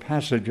those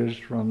passages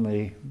from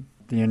the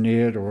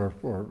Aeneid,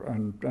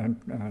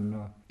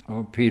 and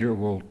Peter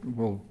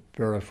will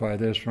verify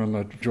this from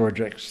the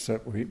Georgics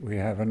that we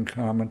have in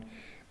common,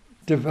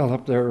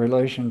 develop their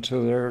relation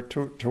to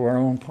our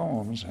own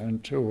poems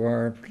and to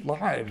our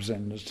lives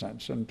in a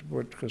sense, and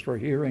because we're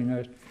hearing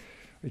a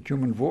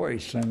human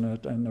voice, and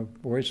the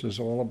voice is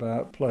all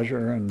about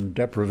pleasure and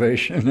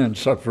deprivation and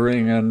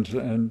suffering and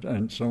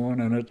so on,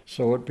 and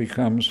so it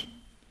becomes,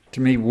 to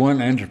me,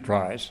 one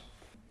enterprise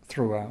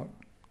throughout.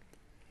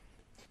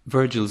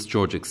 Virgil's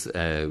Georgics,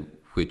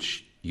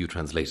 which you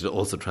translated,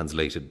 also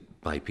translated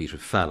by Peter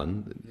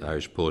Fallon, the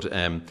Irish poet,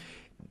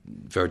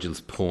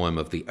 Virgil's poem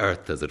of the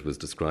earth, as it was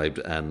described,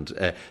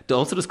 and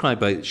also described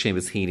by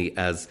Seamus Heaney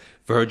as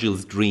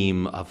Virgil's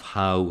dream of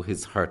how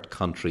his hurt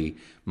country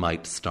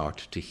might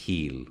start to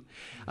heal.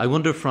 I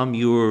wonder, from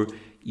your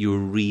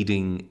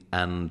reading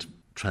and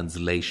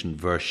translation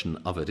version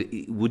of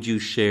it, would you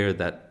share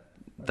that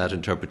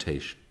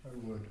interpretation? I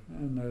would,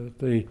 and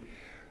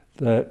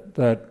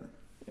that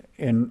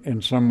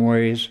in some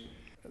ways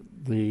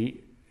the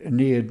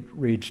Aeneid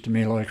reads to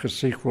me like a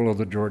sequel of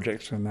the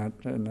Georgics in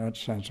that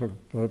sense.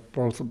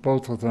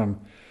 Both of them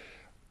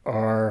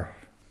are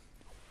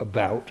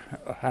about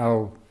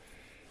how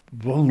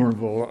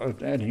vulnerable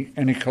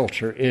any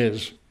culture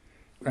is,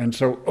 and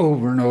so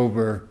over and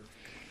over,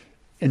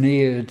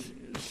 Aeneid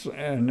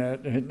and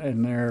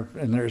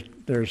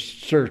their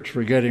search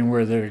for getting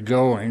where they're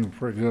going,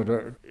 for good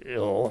or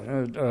ill,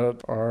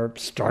 are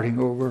starting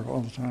over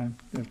all the time.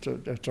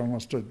 It's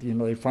almost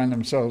they find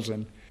themselves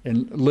in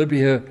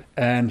Libya,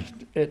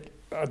 and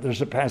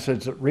there's a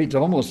passage that reads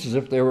almost as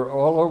if they were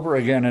all over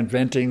again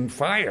inventing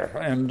fire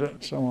and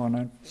so on,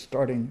 and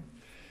starting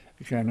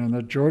again. And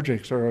the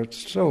Georgics are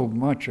so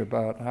much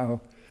about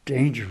how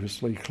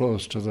dangerously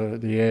close to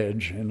the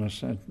edge, in a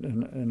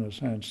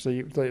sense.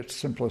 The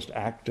simplest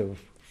act of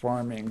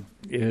farming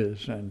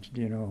is, and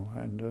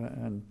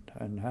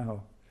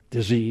how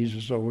disease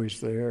is always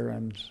there,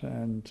 and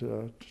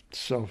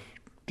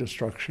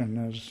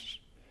self-destruction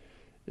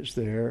is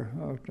there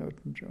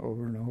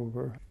over and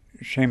over.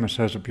 Seamus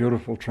has a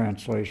beautiful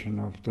translation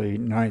of the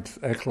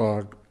 9th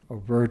Eclogue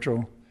of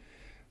Virgil,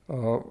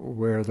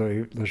 where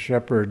the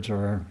shepherds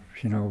are,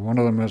 one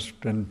of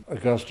them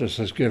Augustus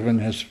has given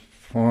his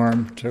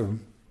farm to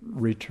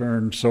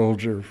returned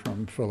soldier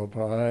from Philippi,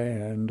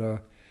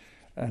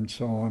 and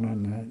so on,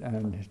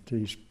 and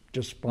he's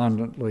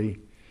despondently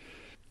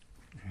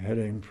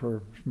heading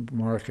for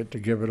market to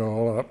give it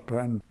all up,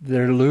 and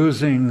they're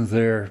losing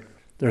their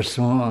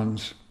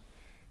songs,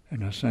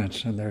 in a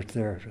sense, and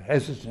they're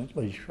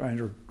hesitantly trying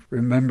to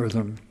remember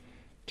them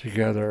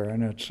together,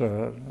 and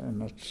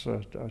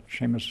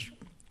Seamus'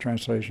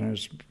 translation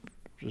is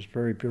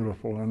very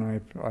beautiful,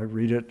 and I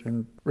read it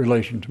in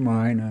relation to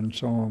mine and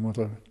so on with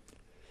a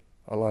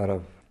lot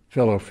of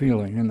fellow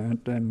feeling in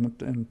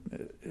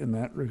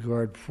that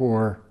regard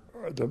for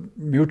the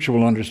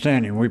mutual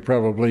understanding. We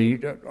probably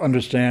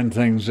understand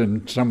things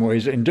in some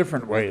ways, in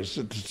different ways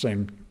at the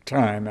same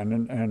time,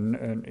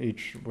 and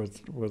each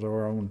with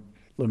our own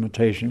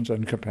limitations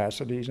and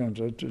capacities and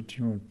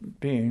human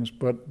beings.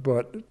 But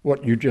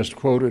what you just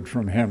quoted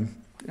from him,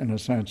 in a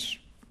sense,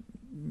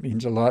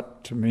 means a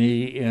lot to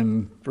me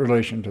in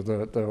relation to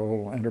the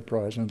whole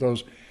enterprise, and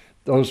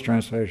those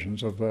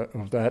translations of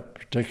that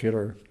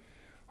particular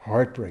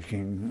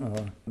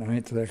heartbreaking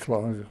 9th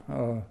Eclogue.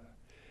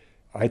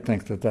 I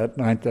think that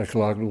 9th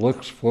Eclogue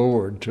looks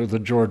forward to the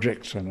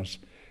Georgics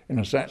in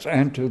a sense,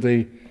 and to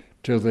the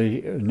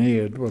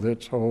Aeneid with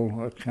its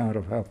whole account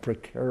of how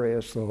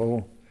precarious the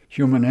whole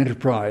human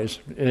enterprise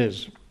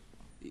is.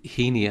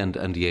 Heaney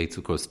and Yeats,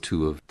 of course,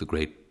 two of the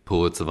great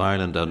poets of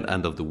Ireland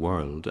and of the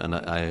world, and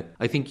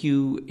I think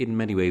you, in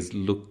many ways,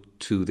 look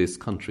to this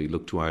country,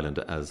 look to Ireland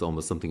as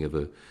almost something of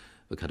a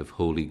kind of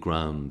holy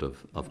ground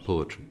of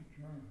poetry.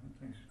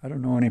 I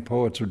don't know any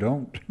poets who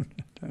don't.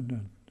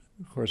 And,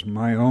 of course,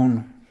 my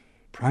own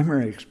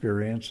primary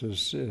experience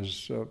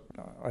is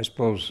I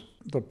suppose,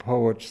 the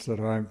poets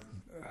that I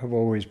have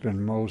always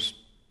been most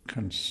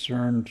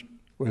concerned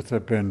with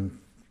have been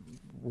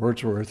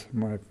Wordsworth,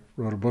 whom I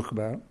wrote a book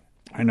about.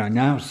 And I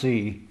now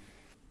see,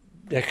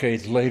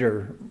 decades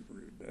later,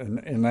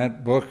 in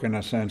that book, in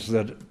a sense,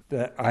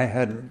 that I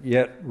hadn't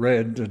yet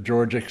read the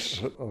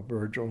Georgics of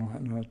Virgil,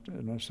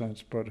 in a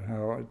sense, but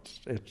how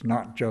it's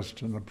not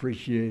just an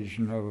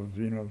appreciation of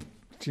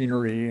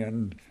scenery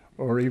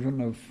or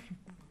even of,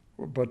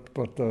 but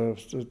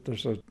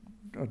there's a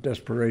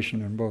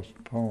desperation in both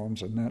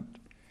poems in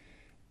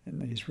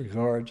these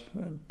regards,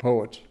 and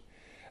poets.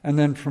 And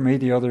then for me,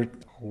 the other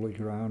holy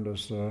ground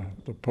is the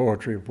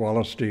poetry of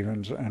Wallace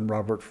Stevens and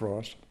Robert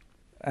Frost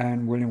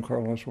and William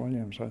Carlos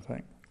Williams, I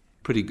think.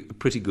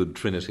 Pretty good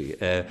trinity.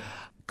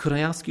 Could I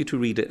ask you to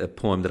read a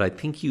poem that I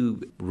think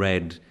you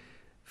read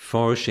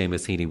for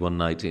Seamus Heaney one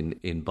night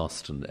in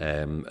Boston?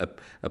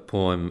 A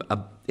poem,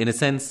 in a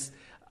sense,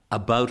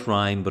 about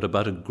rhyme, but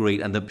about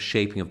and the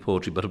shaping of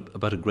poetry, but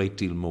about a great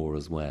deal more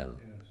as well.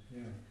 Yes,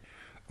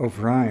 yeah. Of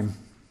rhyme.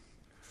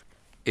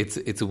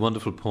 It's a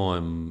wonderful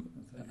poem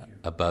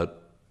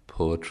about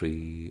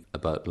poetry,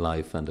 about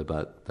life, and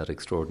about that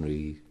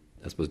extraordinary,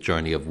 I suppose,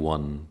 journey of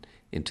one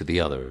into the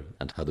other,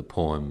 and how the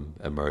poem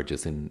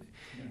emerges in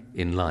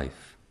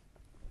life.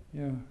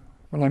 Yeah.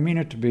 Well, I mean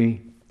it to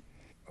be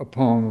a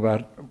poem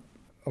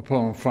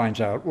finds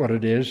out what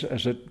it is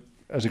as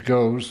it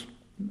goes,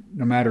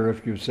 no matter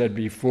if you said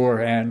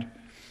beforehand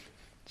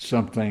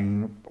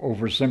something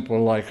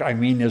oversimple like, I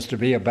mean this to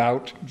be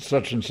about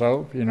such and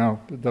so.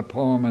 The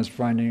poem is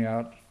finding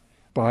out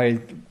by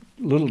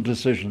little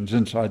decisions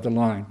inside the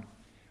line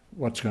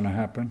what's going to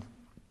happen.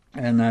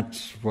 And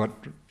that's what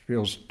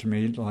feels to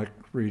me like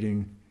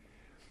reading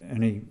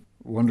any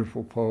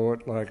wonderful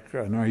poet,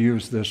 and I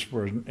use this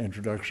for an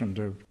introduction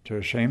to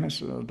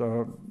Seamus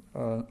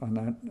on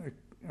that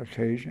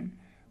occasion,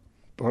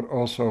 but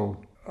also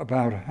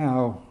about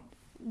how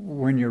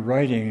when you're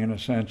writing, in a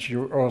sense,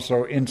 you're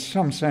also, in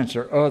some sense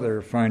or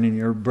other, finding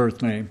your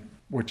birth name,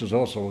 which is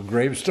also a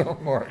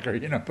gravestone marker,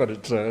 but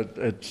it's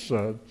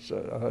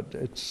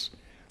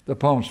the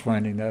poem's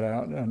finding that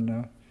out, and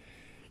I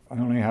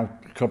only have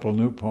a couple of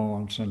new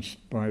poems since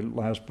my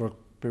last book,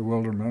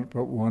 Bewilderment,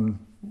 but one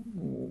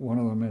One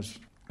of them is,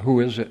 who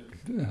is it?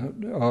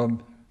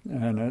 And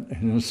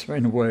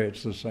in a way,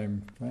 it's the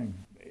same thing.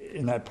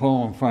 In that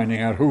poem,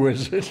 finding out who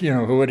is it,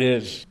 who it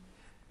is,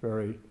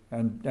 very,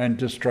 and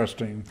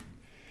distrusting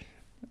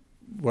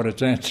what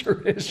its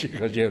answer is,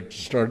 because you have to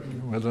start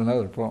with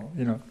another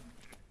poem,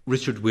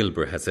 Richard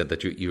Wilbur has said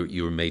that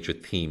your major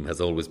theme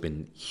has always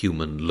been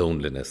human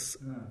loneliness.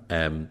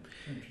 Yeah.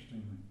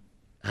 Interesting.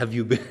 Have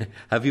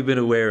you been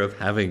aware of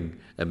having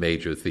a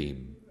major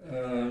theme?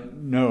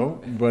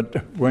 No,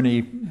 but when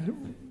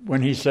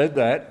he said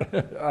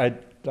that,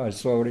 I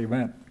saw what he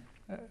meant,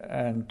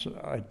 and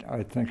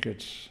I think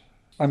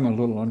I'm a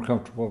little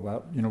uncomfortable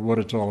about what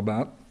it's all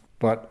about,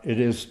 but it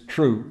is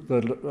true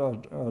that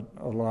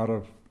a lot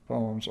of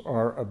poems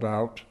are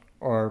about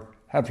or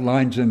have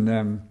lines in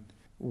them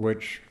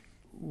which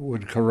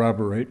would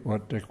corroborate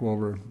what Dick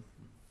Wilbur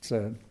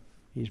said.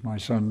 He's my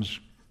son's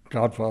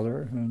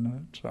godfather,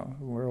 and so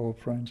we're old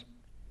friends.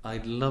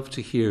 I'd love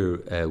to hear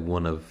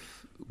one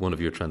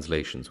of your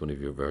translations, one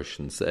of your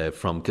versions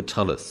from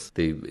Catullus,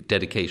 the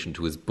dedication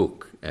to his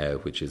book,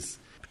 which is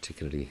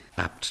particularly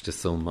apt to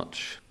so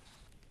much.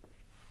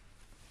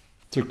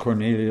 To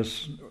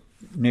Cornelius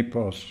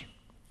Nepos,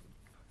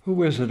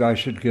 who is it I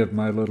should give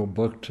my little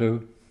book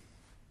to?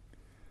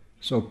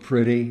 So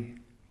pretty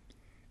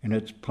in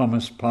its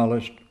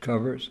pumice-polished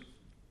covers.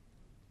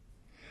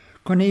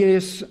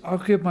 Cornelius, I'll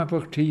give my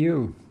book to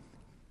you,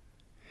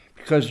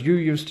 because you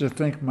used to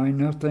think my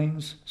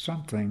nothings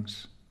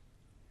somethings.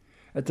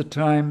 At the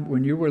time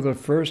when you were the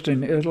first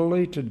in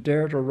Italy to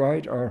dare to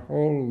write our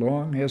whole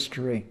long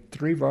history,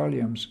 3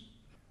 volumes,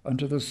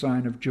 under the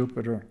sign of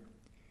Jupiter,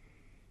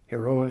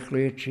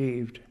 heroically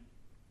achieved.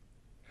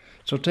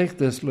 So take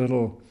this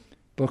little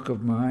book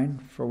of mine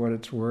for what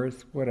it's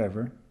worth,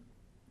 whatever,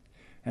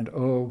 and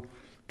oh,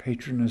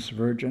 patroness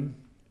virgin,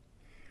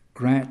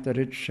 grant that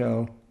it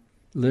shall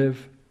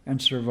live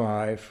and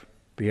survive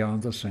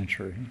beyond the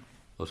century.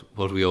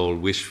 What we all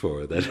wish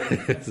for,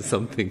 that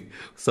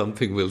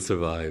something will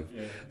survive,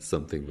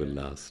 something will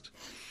last.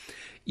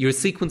 Your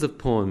sequence of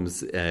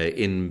poems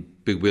in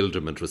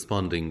bewilderment,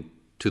 responding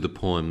to the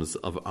poems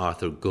of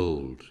Arthur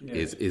Gold,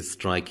 is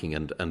striking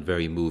and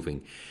very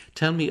moving.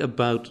 Tell me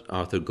about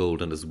Arthur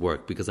Gold and his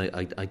work, because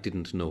I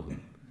didn't know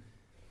him.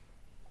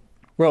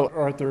 Well,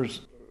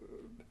 Arthur's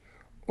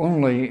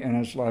only in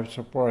his life,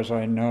 so far as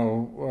I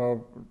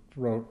know,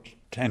 wrote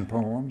 10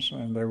 poems,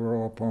 and they were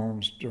all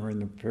poems during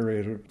the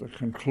period of the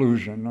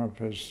conclusion of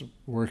his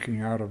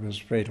working out of his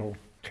fatal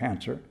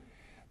cancer.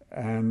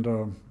 And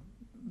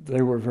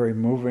they were very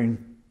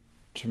moving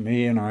to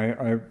me, and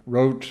I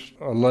wrote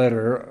a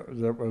letter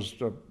that was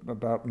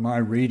about my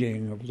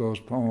reading of those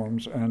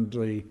poems, and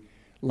the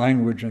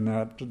language in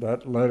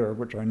that letter,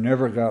 which I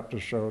never got to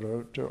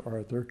show to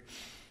Arthur,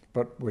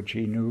 but which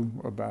he knew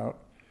about,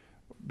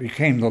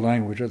 became the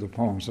language of the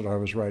poems that I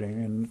was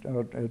writing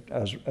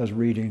as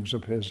readings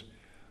of his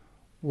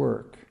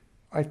work.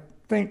 I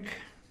think,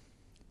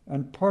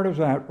 and part of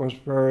that was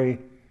very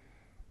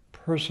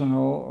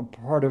personal,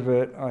 part of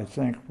it, I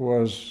think,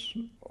 was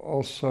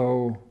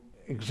also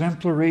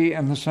exemplary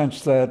in the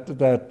sense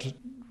that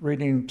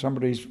reading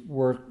somebody's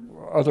work,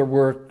 other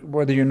work,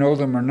 whether you know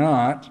them or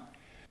not,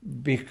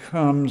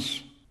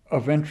 becomes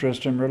of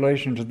interest in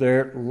relation to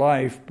their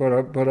life, but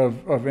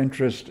of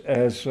interest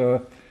as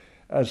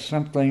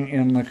something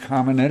in the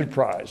common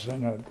enterprise,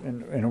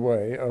 in a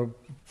way, of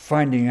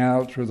finding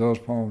out through those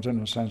poems, in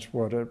a sense,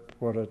 what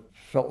it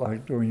felt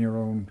like doing your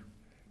own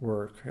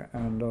work.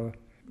 And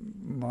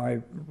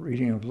my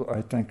reading of,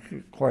 I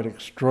think, quite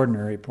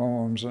extraordinary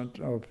poems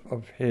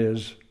of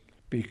his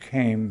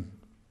became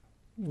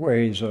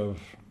ways of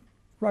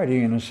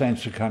writing, in a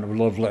sense, a kind of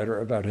love letter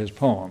about his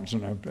poems,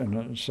 in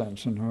a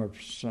sense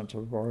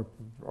of our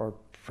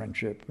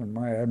friendship and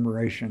my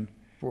admiration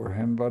for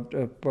him,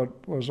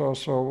 but was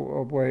also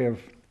a way of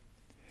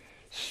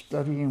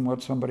studying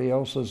what somebody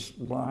else's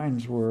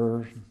lines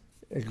were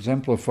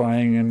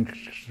exemplifying in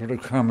sort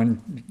of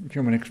common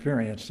human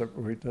experience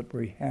that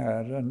we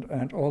had,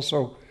 and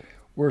also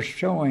were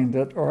showing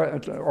that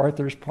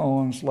Arthur's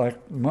poems,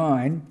 like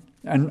mine,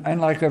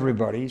 and like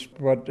everybody's,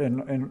 but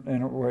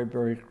in a way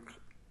very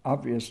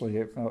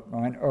obviously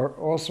mine, are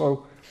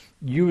also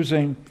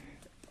using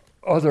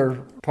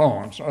other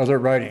poems, other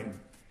writing,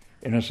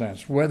 in a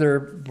sense, whether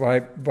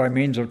by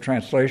means of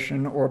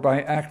translation or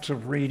by acts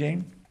of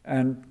reading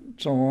and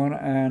so on.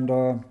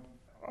 And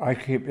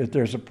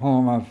there's a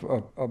poem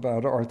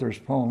about Arthur's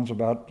poems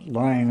about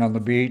lying on the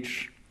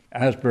beach,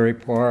 Asbury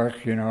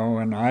Park,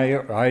 and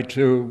I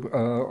too,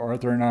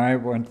 Arthur and I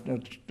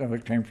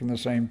came from the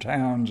same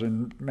towns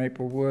in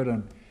Maplewood,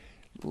 and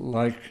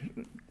like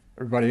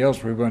everybody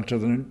else, we went to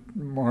the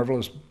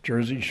marvelous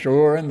Jersey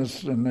Shore in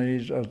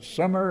the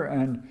summer,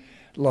 and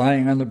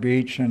lying on the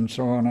beach and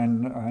so on,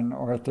 and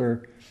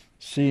Arthur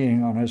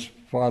seeing on his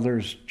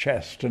father's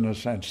chest, in a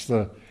sense,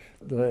 the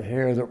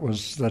hair that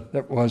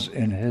was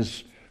in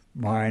his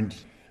mind,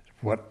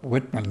 what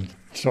Whitman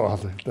saw,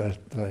 the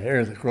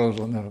hair that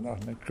grows on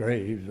the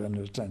grave, in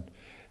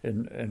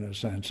a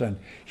sense, and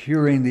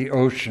hearing the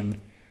ocean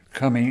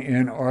coming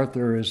in,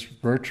 Arthur is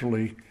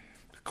virtually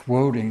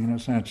quoting, in a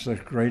sense, the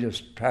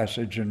greatest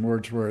passage in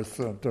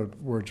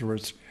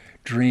Wordsworth's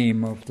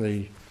dream of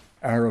the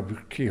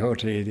Arab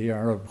Quixote, the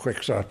Arab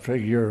Quixote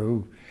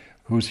figure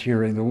who's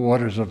hearing the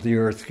waters of the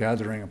earth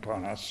gathering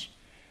upon us,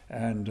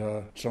 and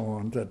so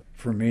on. That,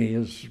 for me,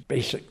 is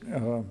basic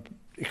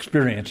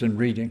experience in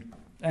reading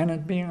and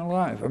in being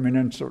alive. I mean,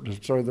 and so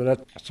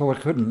I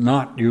couldn't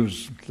not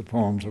use the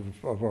poems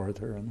of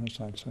Arthur in this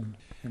sense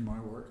in my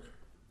work.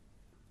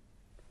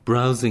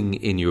 Browsing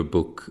in your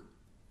book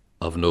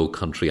of No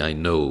Country I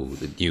Know,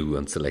 the new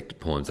and selected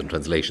poems and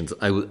translations,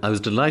 I was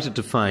delighted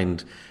to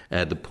find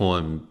the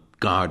poem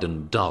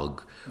Garden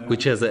Dog,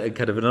 which has a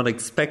kind of an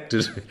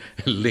unexpected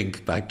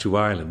link back to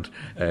Ireland.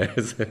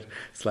 It's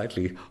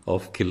slightly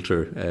off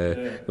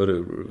kilter, but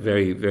a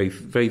very, very,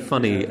 very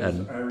funny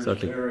and Irish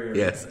certainly terrier.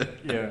 yes.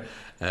 Yeah.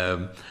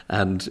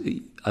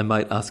 And I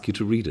might ask you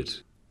to read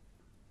it.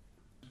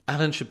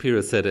 Alan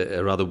Shapiro said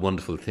a rather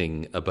wonderful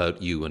thing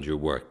about you and your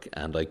work,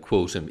 and I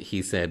quote him.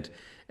 He said,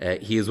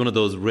 he is one of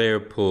those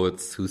rare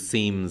poets who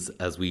seems,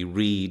 as we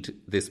read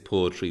this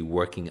poetry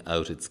working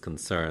out its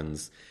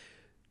concerns,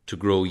 to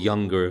grow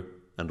younger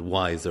and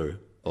wiser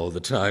all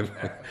the time.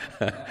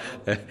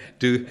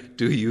 Do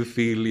you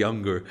feel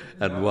younger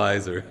and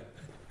wiser?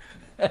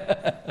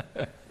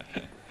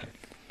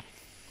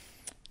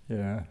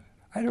 Yeah.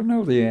 I don't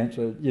know the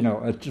answer.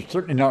 It's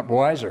certainly not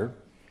wiser.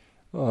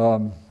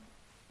 I'm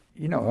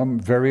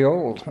very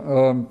old.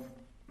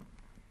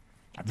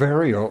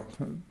 Very old.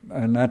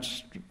 And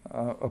that's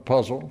a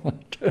puzzle.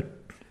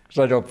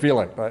 Because I don't feel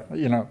like that,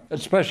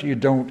 Especially you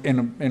don't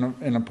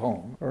in a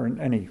poem or in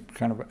any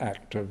kind of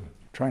act of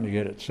trying to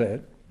get it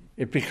said.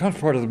 It becomes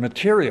part of the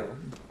material,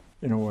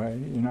 in a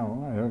way.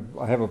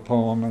 I have a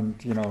poem, and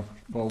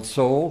called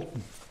Soul,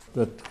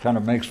 that kind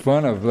of makes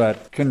fun of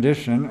that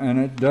condition, and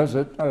it does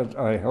it,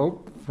 I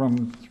hope,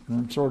 from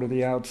sort of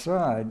the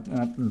outside,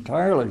 not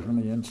entirely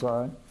from the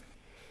inside.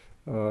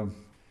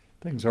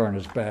 Things aren't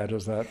as bad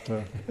as that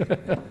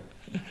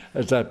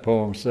as that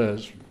poem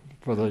says,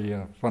 for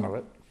the fun of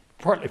it.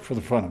 Partly for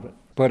the fun of it.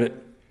 But it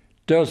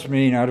does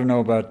mean, I don't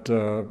know about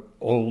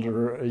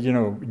older,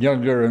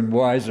 younger and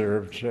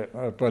wiser,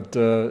 but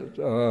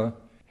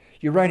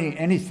you're writing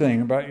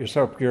anything about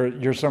yourself,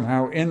 you're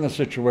somehow in the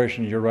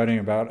situation you're writing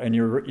about, and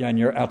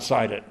you're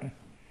outside it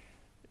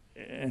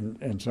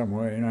in some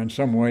way. And in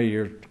some way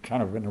you're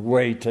kind of, in a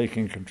way,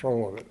 taking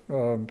control of it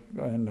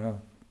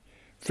and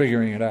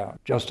figuring it out.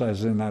 Just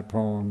as in that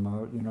poem,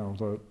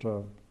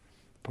 the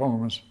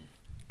poem is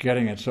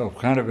getting itself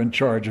kind of in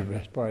charge of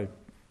it by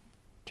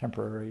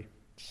temporary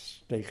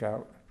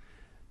stakeout.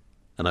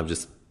 And I'm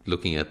just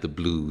looking at the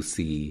blue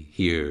sea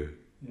here,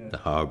 the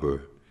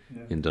harbour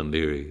in Dún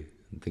Laoghaire,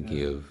 and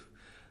thinking of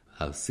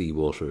how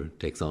seawater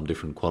takes on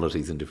different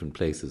qualities in different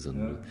places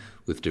and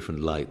with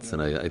different lights.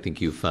 And I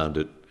think you found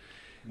it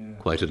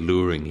quite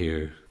alluring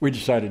here. We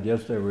decided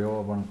yesterday we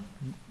all want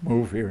to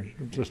move here.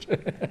 Just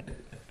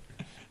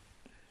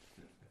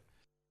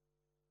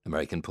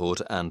American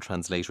poet and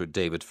translator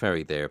David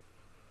Ferry there.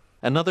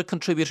 Another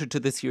contributor to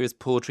this year's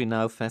Poetry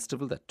Now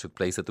festival that took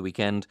place at the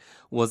weekend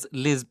was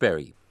Liz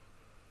Berry.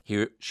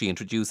 Here she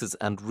introduces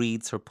and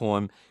reads her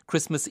poem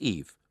Christmas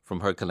Eve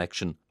from her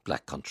collection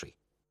Black Country.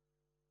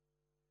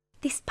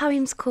 This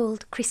poem's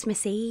called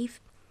Christmas Eve,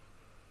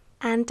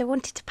 and I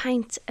wanted to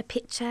paint a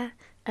picture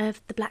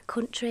of the Black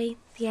Country,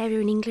 the area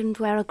in England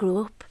where I grew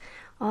up,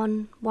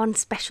 on one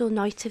special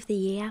night of the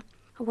year.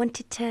 I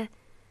wanted to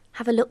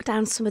have a look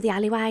down some of the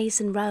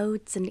alleyways and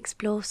roads and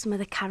explore some of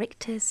the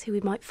characters who we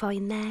might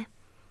find there.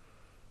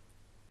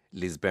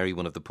 Liz Berry,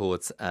 one of the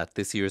poets at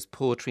this year's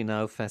Poetry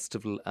Now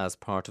festival as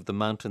part of the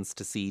Mountains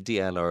to Sea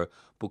DLR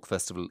Book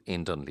Festival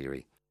in Dún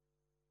Laoghaire.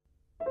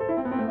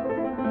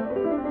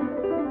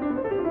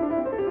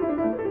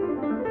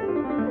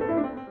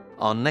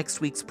 On next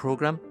week's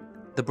programme,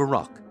 the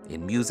Baroque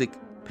in music,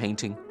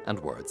 painting and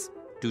words.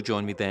 Do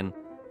join me then.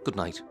 Good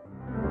night.